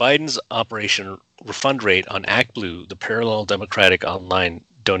 2020. The Biden's operation refund rate on ActBlue, the parallel Democratic online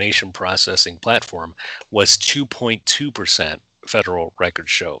donation processing platform, was 2.2%. Federal records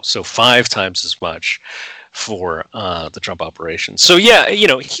show, so 5 times as much for the Trump operation. So yeah,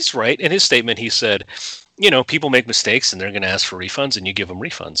 he's right in his statement. He said, people make mistakes and they're going to ask for refunds, and you give them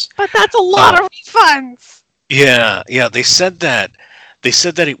refunds. But that's a lot of refunds. Yeah. They said that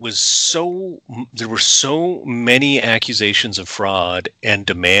it was there were so many accusations of fraud and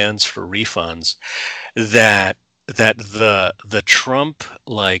demands for refunds that the Trump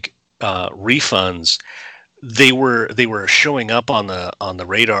refunds, they were showing up on the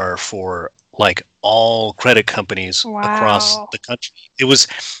radar for like all credit companies across the country. It was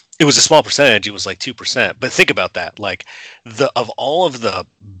a small percentage. It was like 2%. But think about that. Like of all of the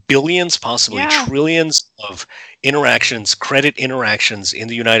billions, possibly trillions of credit interactions in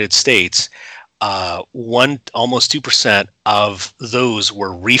the United States, almost 2% of those were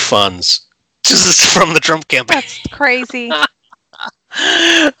refunds just from the Trump campaign. That's crazy.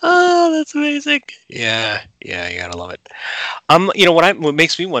 Oh, that's amazing. Yeah, you gotta love it. What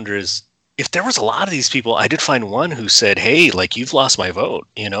makes me wonder is if there was a lot of these people. I did find one who said, "Hey, like you've lost my vote.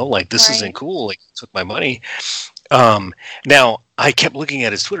 This isn't cool. Like you took my money." Now I kept looking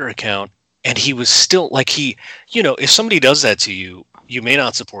at his Twitter account, and he was still like if somebody does that to you, you may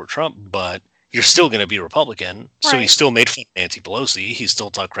not support Trump, but you're still going to be Republican. Right. So he still made fun of Nancy Pelosi. He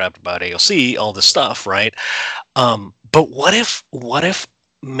still talked crap about AOC, all this stuff, right? But what if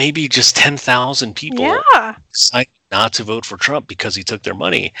maybe just 10,000 people decided not to vote for Trump because he took their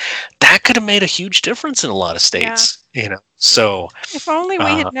money? That could have made a huge difference in a lot of states, So if only we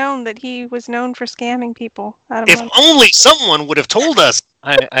had known that he was known for scamming people. If only someone would have told us.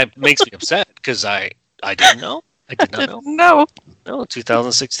 It makes me upset because I didn't know. I did not know. No,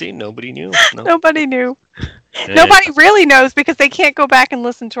 2016, nobody knew. No. Nobody knew. Yeah. Nobody really knows because they can't go back and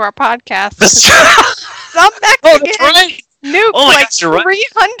listen to our podcast. Some Mexicans nuked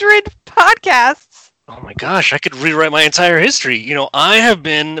 300 podcasts. Oh my gosh, I could rewrite my entire history. I have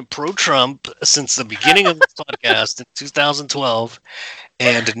been pro-Trump since the beginning of this podcast in 2012,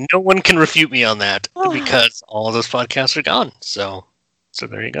 and no one can refute me on that because all those podcasts are gone. So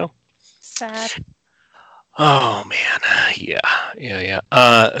there you go. Sad. Oh man, yeah.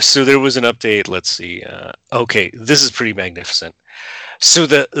 So there was an update. Let's see. Okay, this is pretty magnificent. So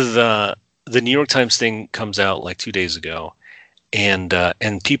the New York Times thing comes out like 2 days ago, and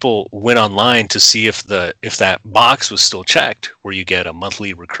people went online to see if that box was still checked, where you get a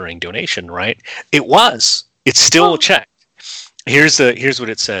monthly recurring donation. Right? It was. It's still checked. Here's what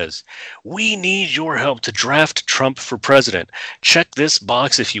it says. We need your help to draft Trump for president. Check this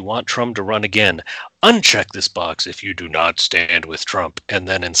box if you want Trump to run again. Uncheck this box if you do not stand with Trump. And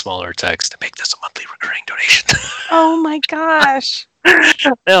then in smaller text, make this a monthly recurring donation. Oh my gosh.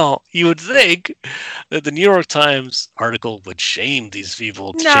 Now, you would think that the New York Times article would shame these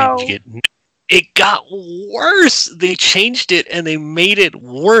people to change it. It got worse. They changed it and they made it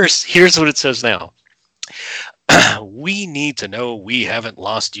worse. Here's what it says now. We need to know we haven't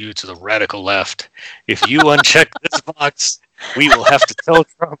lost you to the radical left. If you uncheck this box, we will have to tell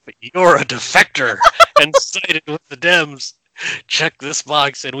Trump you're a defector and sided with the Dems. Check this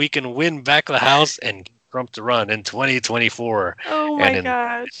box and we can win back the House and Trump to run in 2024. Oh my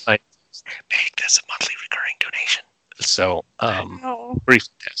gosh. Make this a monthly recurring donation. So, pretty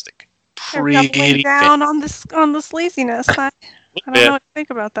fantastic. They're doubling down on the sleaziness. I don't know what to think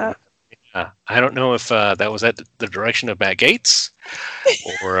about that. I don't know if that was at the direction of Matt Gaetz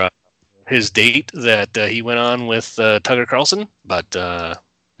or his date that he went on with Tucker Carlson, but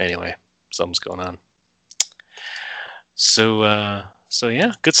anyway, something's going on. So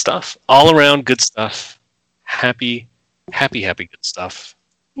yeah, good stuff. All around good stuff. Happy good stuff.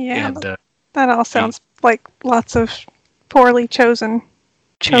 Yeah, and, that all sounds like lots of poorly chosen.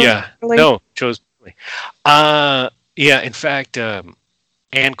 Chose poorly. Yeah, in fact, Ann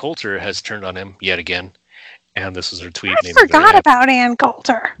Coulter has turned on him yet again, and this is her tweet. I forgot about Ann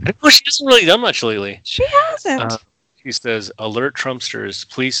Coulter. Well, she hasn't really done much lately. She hasn't. She says, "Alert Trumpsters,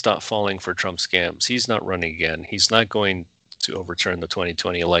 please stop falling for Trump scams. He's not running again. He's not going to overturn the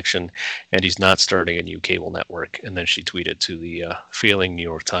 2020 election, and he's not starting a new cable network." And then she tweeted to the failing New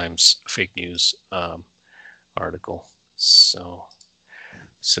York Times fake news article. So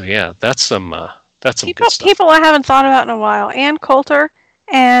yeah, that's some good stuff. People I haven't thought about in a while: Ann Coulter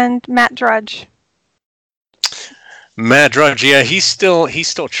and Matt Drudge. Matt Drudge, yeah, he's still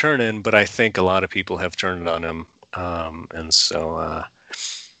churning, but I think a lot of people have turned on him, and so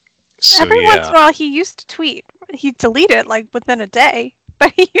every once in a while he used to tweet. He deleted like within a day,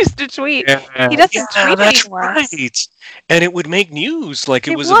 but he used to tweet. Yeah, he doesn't tweet anymore. Right. And it would make news, like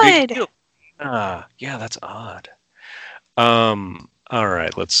it was a big deal. Yeah, that's odd. All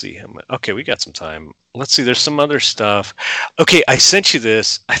right, let's see. Okay, we got some time. Let's see. There's some other stuff. Okay, I sent you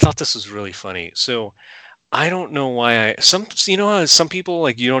this. I thought this was really funny. So I don't know why some people,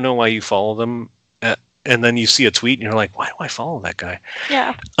 like, you don't know why you follow them, and then you see a tweet and you're like, why do I follow that guy?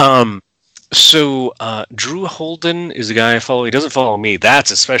 Yeah. So Drew Holden is a guy I follow. He doesn't follow me.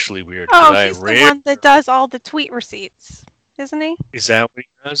 That's especially weird. Oh, he's the one that does all the tweet receipts, isn't he? Is that what he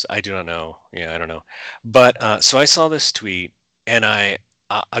does? I do not know. Yeah, I don't know. But so I saw this tweet and I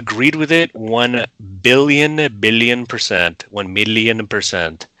agreed with it 1 billion %, 1 million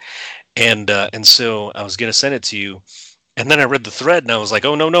 %. And so I was going to send it to you. And then I read the thread and I was like,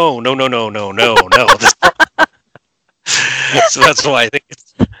 oh, no. So that's why I think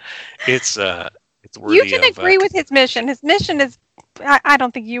it's worthy. You can agree with his mission. His mission is, I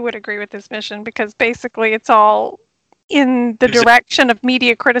don't think you would agree with his mission, because basically it's all in the direction of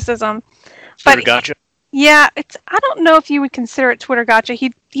media criticism. Twitter gotcha? Yeah, I don't know if you would consider it Twitter gotcha.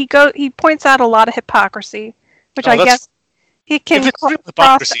 He points out a lot of hypocrisy, which I guess it can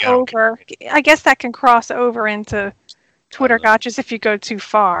cross over. I guess that can cross over into Twitter gotchas if you go too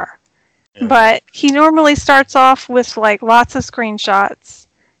far. Yeah. But he normally starts off with like lots of screenshots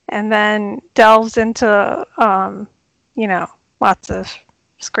and then delves into lots of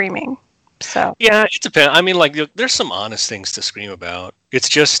screaming. So yeah, it depends. I mean, like, there's some honest things to scream about. It's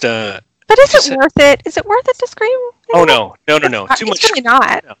just but is it worth it? Is it worth it to scream? Oh no. Too much. It's really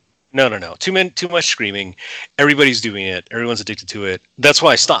not. No. Too much screaming. Everybody's doing it. Everyone's addicted to it. That's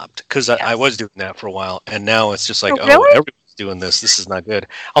why I stopped, because I was doing that for a while, and now it's just like, really? Everybody's doing this. This is not good.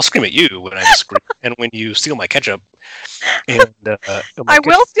 I'll scream at you when I scream, and when you steal my ketchup. And I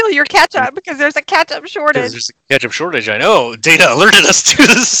will steal your ketchup because there's a ketchup shortage. There's a ketchup shortage. I know. Data alerted us to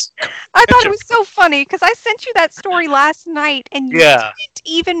this. I thought it was so funny because I sent you that story last night, and you didn't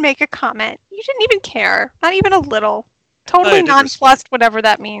even make a comment. You didn't even care, not even a little. Totally nonplussed, whatever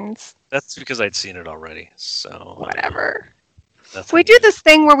that means. That's because I'd seen it already. So whatever. We do this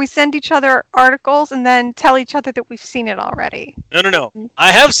thing where we send each other articles and then tell each other that we've seen it already. No.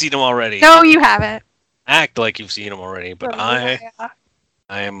 I have seen them already. No, you haven't. Act like you've seen them already, but I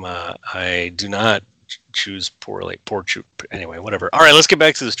do not choose poorly. Anyway, whatever. All right, let's get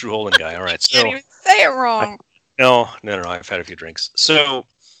back to this Drew Holden guy. All right, so you can't even say it wrong. No. I've had a few drinks. So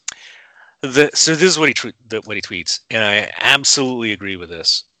this is what he tweets, and I absolutely agree with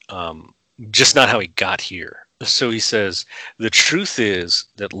this. Just not how he got here. So he says, the truth is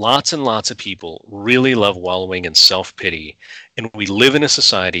that lots and lots of people really love wallowing in self-pity, and we live in a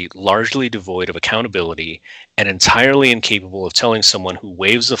society largely devoid of accountability and entirely incapable of telling someone who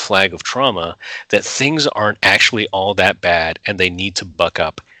waves the flag of trauma that things aren't actually all that bad and they need to buck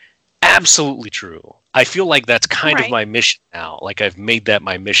up. Absolutely true. I feel like that's kind of my mission now. Like, I've made that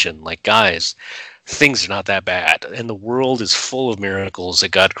my mission. Like, guys, things are not that bad, and the world is full of miracles that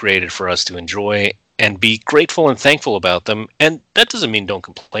God created for us to enjoy and be grateful and thankful about them. And that doesn't mean don't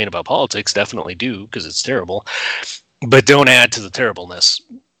complain about politics. Definitely do, because it's terrible. But don't add to the terribleness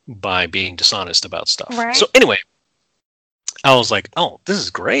by being dishonest about stuff. Right. So anyway, I was like, oh, this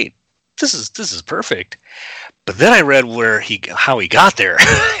is great. this is perfect. But then I read how he got there,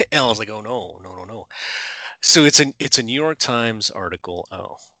 and I was like, oh no. So it's a New York Times article.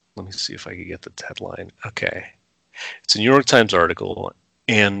 Oh, let me see if I can get the headline. Okay, it's a New York Times article,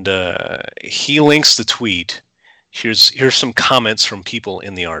 and he links the tweet. Here's some comments from people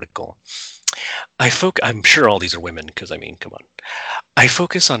in the article. I'm sure all these are women, because I mean, come on. I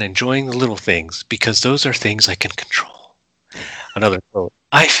focus on enjoying the little things because those are things I can control. Another quote.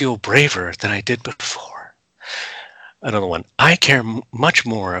 I feel braver than I did before. Another one. I care much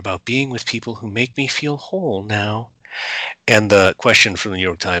more about being with people who make me feel whole now. And the question from the New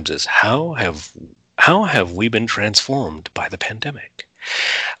York Times is, how have we been transformed by the pandemic?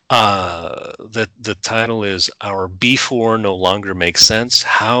 The title is Our Before No Longer Makes Sense.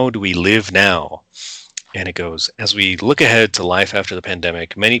 How do we live now? And it goes, as we look ahead to life after the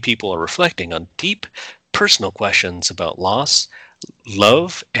pandemic, many people are reflecting on deep personal questions about loss,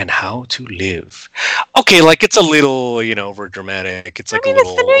 love, and how to live. Okay, like it's a little, over dramatic. It's like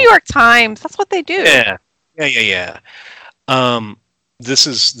it's the New York Times. That's what they do. Yeah. This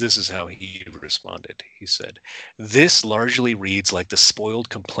is how he responded. He said, "This largely reads like the spoiled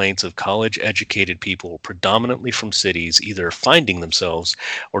complaints of college-educated people, predominantly from cities, either finding themselves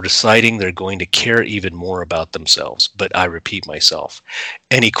or deciding they're going to care even more about themselves. But I repeat myself."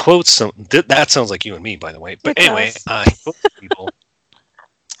 And he quotes some. That sounds like you and me, by the way. But anyway, he quotes people.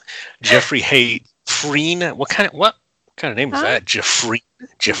 Jeffrey Frein. What kind of name is that? Jeffrey.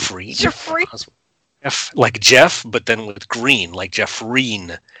 Like Jeff, but then with green, like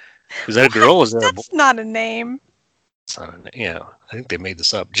Jeffreen. Is that a girl? Or is that That's not a name. It's not I think they made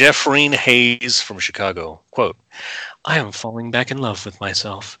this up. Jeffreen Hayes from Chicago. Quote, I am falling back in love with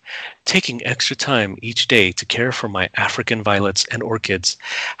myself, taking extra time each day to care for my African violets and orchids,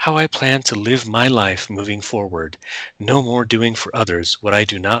 how I plan to live my life moving forward. No more doing for others what I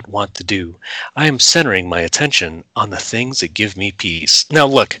do not want to do. I am centering my attention on the things that give me peace. Now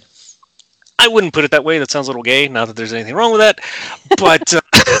look, I wouldn't put it that way. That sounds a little gay. Not that there's anything wrong with that, but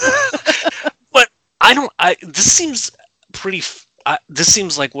but this seems pretty. This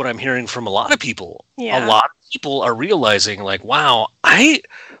seems like what I'm hearing from a lot of people. Yeah. A lot of people are realizing, like, wow, I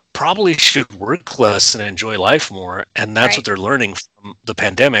probably should work less and enjoy life more, and that's what they're learning from the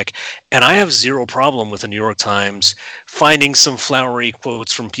pandemic. And I have zero problem with the New York Times finding some flowery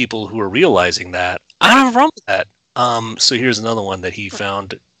quotes from people who are realizing that. I don't have a problem with that. So here's another one that he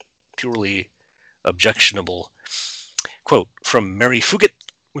found purely objectionable. Quote from Mary Fugit,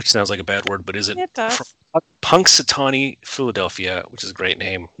 which sounds like a bad word, but is it? It does. From Punxsutawney, Philadelphia, which is a great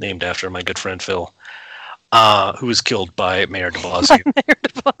name, named after my good friend Phil, who was killed by Mayor de Blasio. Mayor de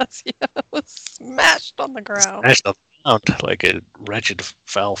Blasio was smashed on the ground. Smashed on the ground like a wretched,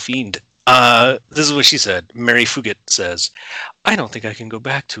 foul fiend. This is what she said. Mary Fugit says, I don't think I can go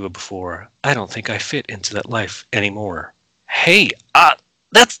back to it before. I don't think I fit into that life anymore. Hey,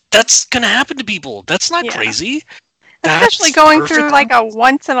 that's gonna happen to people. That's not crazy. Especially going through like a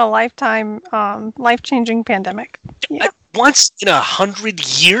once in a lifetime, life-changing pandemic. Yeah. Once in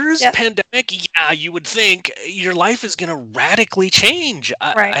 100 years pandemic. Yeah, you would think your life is gonna radically change.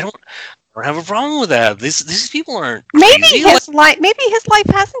 I don't have a problem with that. These people aren't crazy. Maybe his life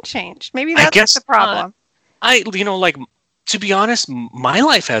hasn't changed. Maybe that's the problem. To be honest, my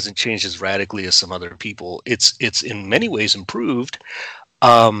life hasn't changed as radically as some other people. It's in many ways improved.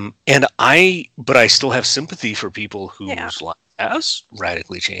 But I still have sympathy for people whose life has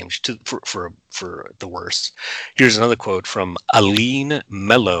radically changed for the worse. Here's another quote from Aline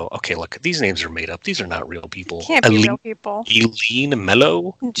Mello. Okay, look, these names are made up. These are not real people. Can't be real people. Aline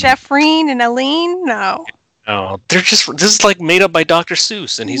Mello? Jeffreen and Aline? No. No, this is like made up by Dr.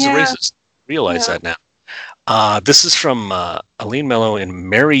 Seuss, and he's a racist. Realize that now. This is from Aline Mello in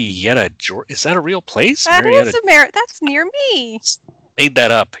Marietta, Georgia. Is that a real place? That's near me. Made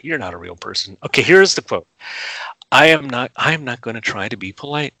that up. You're not a real person. Okay, here's the quote. I am not going to try to be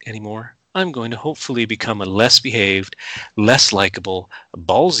polite anymore. I'm going to hopefully become a less behaved, less likable,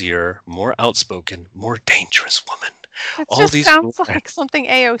 ballsier, more outspoken, more dangerous woman. It sounds like something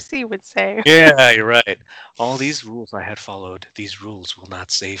AOC would say. Yeah, you're right. All these rules I had followed, these rules will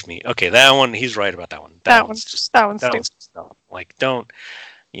not save me. Okay, that one, he's right about that one. That one's stupid. Like, don't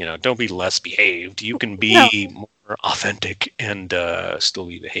be less behaved. You can be more authentic and still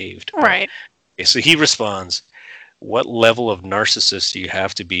be behaved. Right. Okay, so he responds, what level of narcissist do you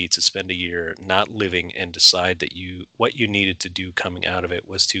have to be to spend a year not living and decide that what you needed to do coming out of it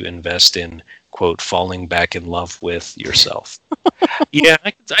was to invest in, quote, falling back in love with yourself? Yeah,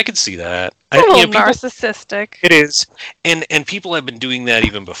 I could see that. A little narcissistic. It is. And people have been doing that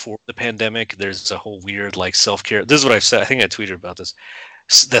even before the pandemic. There's a whole weird, like, self-care. This is what I've said. I think I tweeted about this.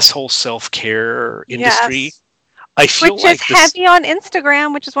 This whole self-care industry. Yes. I feel which is heavy on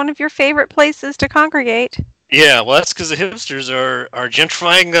Instagram, which is one of your favorite places to congregate. Yeah, well, that's because the hipsters are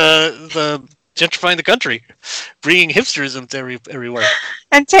gentrifying the country, bringing hipsterism to everywhere,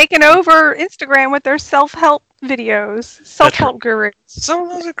 and taking over Instagram with their self-help videos, self-help gurus. Some of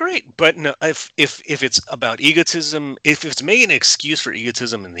those are great, but no, if it's about egotism, if it's making an excuse for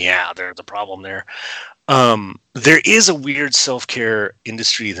egotism, and there's a problem there. There is a weird self-care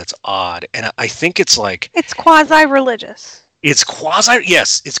industry that's odd, and I think it's like it's quasi-religious. It's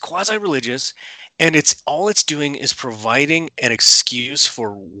quasi-religious, and all it's doing is providing an excuse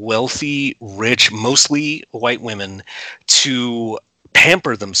for wealthy, rich, mostly white women to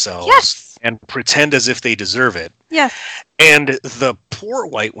pamper themselves and pretend as if they deserve it. Yes. And the poor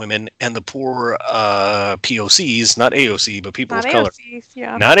white women and the poor POCs, not AOC, but people of color.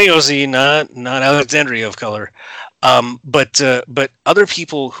 Yeah. Not AOC, not Alexandria of color. But other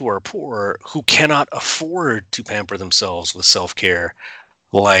people who are poor who cannot afford to pamper themselves with self-care,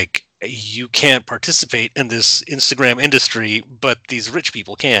 like you can't participate in this Instagram industry, but these rich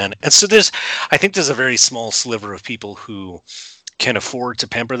people can. And so I think there's a very small sliver of people who can afford to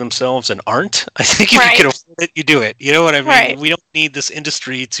pamper themselves and aren't. I think if you can afford it, you do it. You know what I mean? Right. We don't need this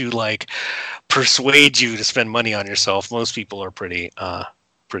industry to like persuade you to spend money on yourself. Most people are pretty into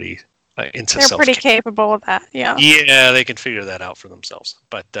self-care. They're pretty capable of that. Yeah. Yeah, they can figure that out for themselves.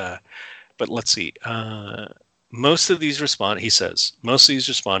 But let's see. Most of these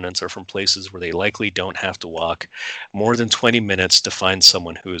respondents are from places where they likely don't have to walk more than 20 minutes to find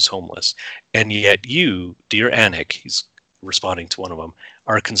someone who is homeless. And yet you, dear Anik, he's responding to one of them,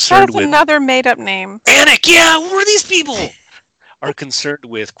 are concerned with... That's another made-up name. Anik, yeah! Who are these people? Are concerned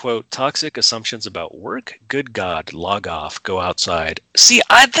with, quote, toxic assumptions about work. Good God, log off, go outside. See,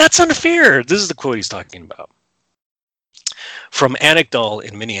 that's unfair. This is the quote he's talking about. From Anik Dahl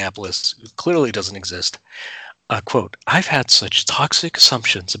in Minneapolis, who clearly doesn't exist. Quote, I've had such toxic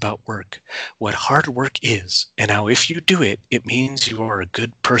assumptions about work, what hard work is, and how if you do it, it means you are a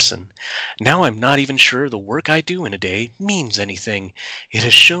good person. Now I'm not even sure the work I do in a day means anything. It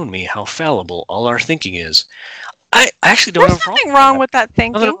has shown me how fallible all our thinking is. I actually don't have a problem. There's nothing wrong with that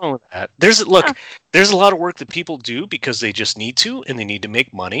thinking. Nothing wrong with that. There's a lot of work that people do because they just need to, and they need to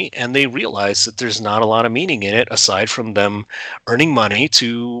make money, and they realize that there's not a lot of meaning in it aside from them earning money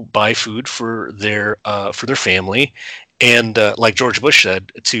to buy food for their family, and like George Bush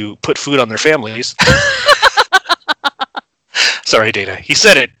said, to put food on their families. Sorry, Dana. He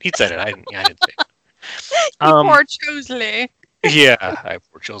said it. I didn't say it. Poor Chosley. Yeah, I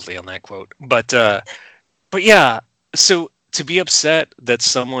poor Chosley on that quote, But yeah, so to be upset that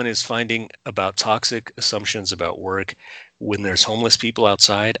someone is finding about toxic assumptions about work when there's homeless people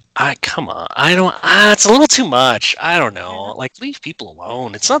outside, come on. It's a little too much. I don't know. Like, leave people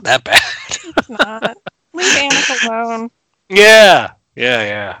alone. It's not that bad. It's not. Leave animals alone. Yeah.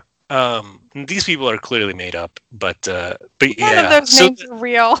 These people are clearly made up, but yeah. None of those names are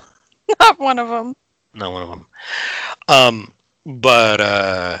real. Not one of them. Not one of them. But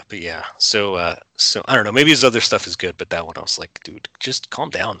yeah, so I don't know. Maybe his other stuff is good, but that one I was like, dude, just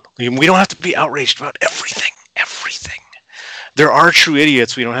calm down. I mean, we don't have to be outraged about everything. There are true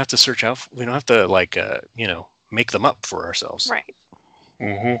idiots. We don't have to search out. We don't have to make them up for ourselves. Right.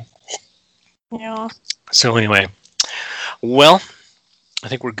 Mm-hmm. Yeah. So anyway, well, I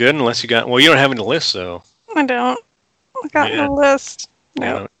think we're good. Unless you don't have any list, so I don't. I got no list.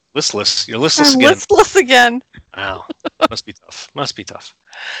 No. Listless. You're listless again. Listless again. Wow. Must be tough.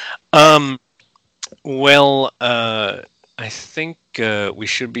 Well, I think we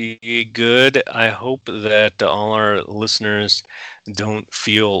should be good. I hope that all our listeners don't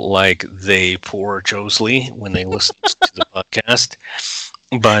feel like they poor Josley when they listen to the podcast.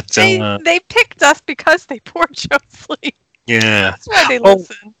 But they picked us because they poor Josley. Yeah. That's why they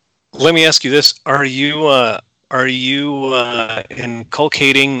listen. Let me ask you this: Are you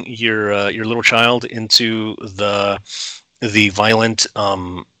inculcating your little child into the violent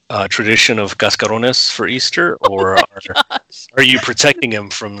tradition of cascarones for Easter, or are you protecting him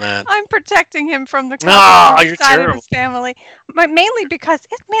from that? I'm protecting him from the you're side terrible. of his family, but mainly because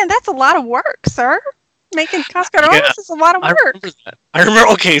that's a lot of work, sir. Making cascarones is a lot of work. I remember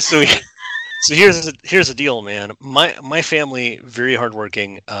that. Okay, so So here's the deal, man. My family, very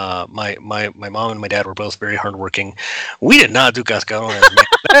hardworking. My mom and my dad were both very hardworking. We did not do cascarones, man.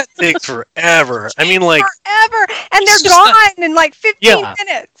 That takes forever. I mean, like forever, and they're gone in like 15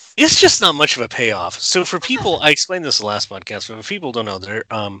 minutes. It's just not much of a payoff. So for people, I explained this the last podcast, but if people don't know, they're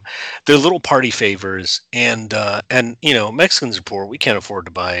little party favors, and Mexicans are poor. We can't afford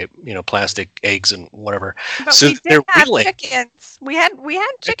to buy plastic eggs and whatever. But so we did have chickens. We had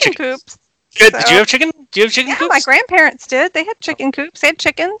chicken coops. Did you have chicken? Do you have chicken coops? My grandparents did. They had chicken coops. They had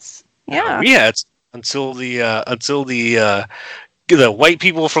chickens. Yeah. We had until the white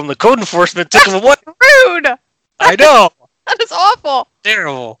people from the code enforcement took them away. Rude. I know. That is awful.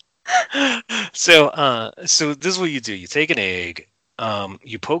 Terrible. So this is what you do. You take an egg,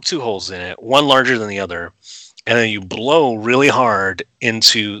 you poke 2 holes in it, one larger than the other, and then you blow really hard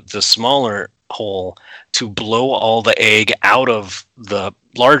into the smaller hole to blow all the egg out of the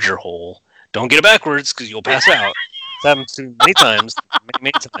larger hole. Don't get it backwards because you'll pass out. It's happened to me many times.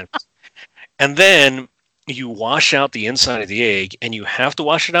 Many times. And then you wash out the inside of the egg, and you have to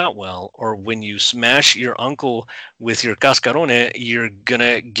wash it out well, or when you smash your uncle with your cascarone, you're going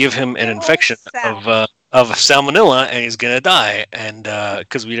to give him an infection of salmonella, and he's going to die. And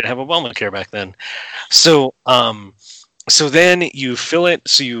because we didn't have Obamacare back then. So then you fill it,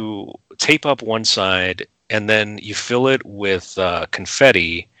 so you tape up one side, and then you fill it with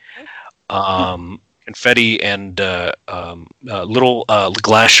confetti and little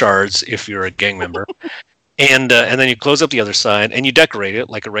glass shards if you're a gang member, and then you close up the other side and you decorate it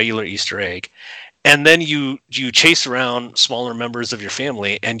like a regular Easter egg, and then you chase around smaller members of your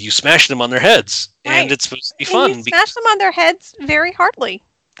family and you smash them on their heads, and it's supposed to be fun. You smash them on their heads very hardly.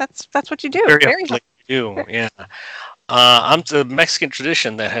 That's what you do. Very hardly. You do, yeah. I'm the Mexican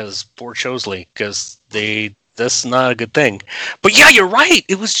tradition that has poor chosli because that's not a good thing. But yeah, you're right.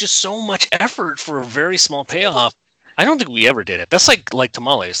 It was just so much effort for a very small payoff. I don't think we ever did it. That's like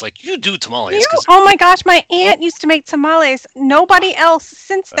tamales. Like you do tamales. Oh my gosh, my aunt used to make tamales. Nobody else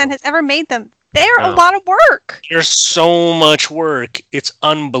since then has ever made them. They're a lot of work. There's so much work. It's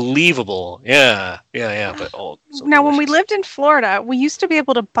unbelievable. Yeah. But so now, when we lived in Florida, we used to be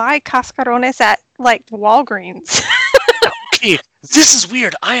able to buy cascarones at like Walgreens. Okay, this is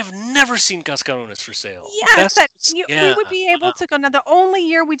weird. I have never seen cascarones for sale. Yes, we would be able to go. Now, the only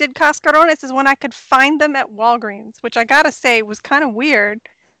year we did cascarones is when I could find them at Walgreens, which I gotta say was kind of weird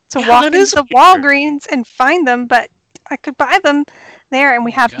to walk into the Walgreens and find them, but I could buy them there, and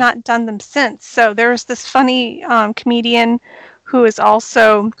we have not done them since. So there's this funny comedian who is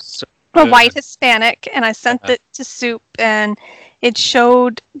also a white Hispanic, and I sent it to Soup, and it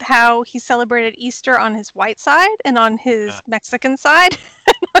showed how he celebrated Easter on his white side and on his Mexican side.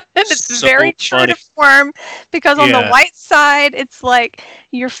 And it's so very true to form, because on the white side, it's like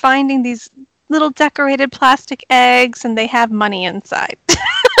you're finding these little decorated plastic eggs and they have money inside.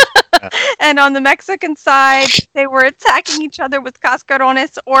 And on the Mexican side, they were attacking each other with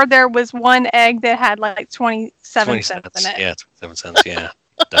cascarones, or there was one egg that had like 27 cents in it. Yeah, 27 cents, yeah,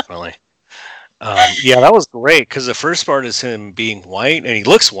 definitely. That was great, because the first part is him being white, and he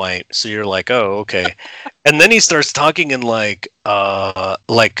looks white, so you're like, oh, okay. And then he starts talking in like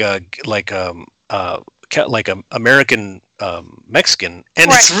American Mexican,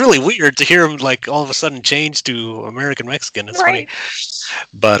 and it's really weird to hear him like all of a sudden change to American Mexican. It's funny,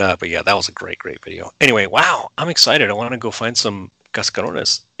 but yeah, that was a great video. Anyway, wow, I'm excited. I want to go find some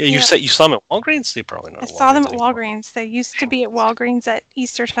cascarones. You said you saw them at Walgreens? They probably not. I saw them at Walgreens. They used to be at Walgreens at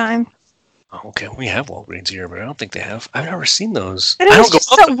Easter time. Oh, okay, we have Walgreens here, but I don't think they have. I've never seen those. It is just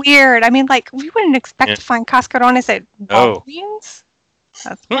so weird. I mean, like, we wouldn't expect to find cascarones at Walgreens.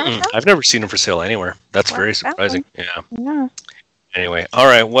 I've never seen them for sale anywhere. That's very surprising. Yeah. Anyway, all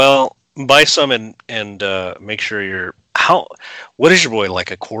right. Well, buy some and make sure you're. What is your boy,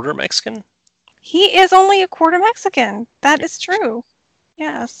 like a quarter Mexican? He is only a quarter Mexican. That is true.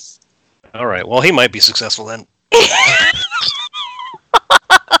 Yes. All right. Well, he might be successful then.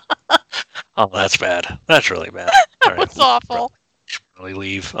 Oh, that's bad. That's really bad. That was awful. Should probably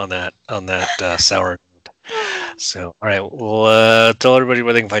leave on that sour note. So, all right. Well, tell everybody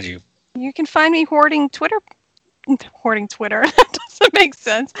where they can find you. You can find me hoarding Twitter. That doesn't make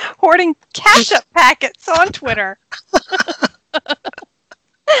sense. Hoarding ketchup packets on Twitter.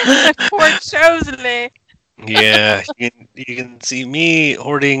 Hoard Chosley. Yeah, you can see me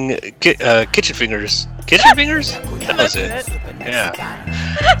hoarding kitchen fingers. Kitchen fingers? That was it. Yeah.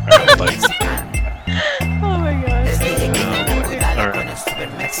 All right, bye. Oh my gosh. All right.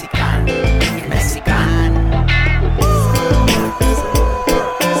 Mexican.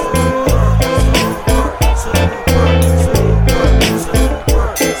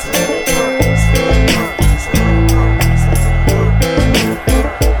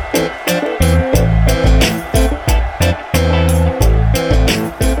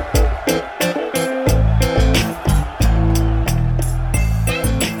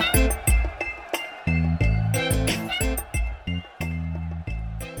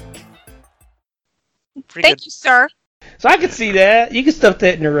 Thank you, sir. So I can see that. You can stuff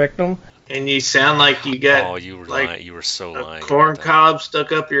that in your rectum. And you sound like you got. Oh, you were like lying. You were so lying. Corn cob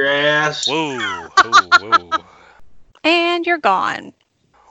stuck up your ass. Whoa. And you're gone.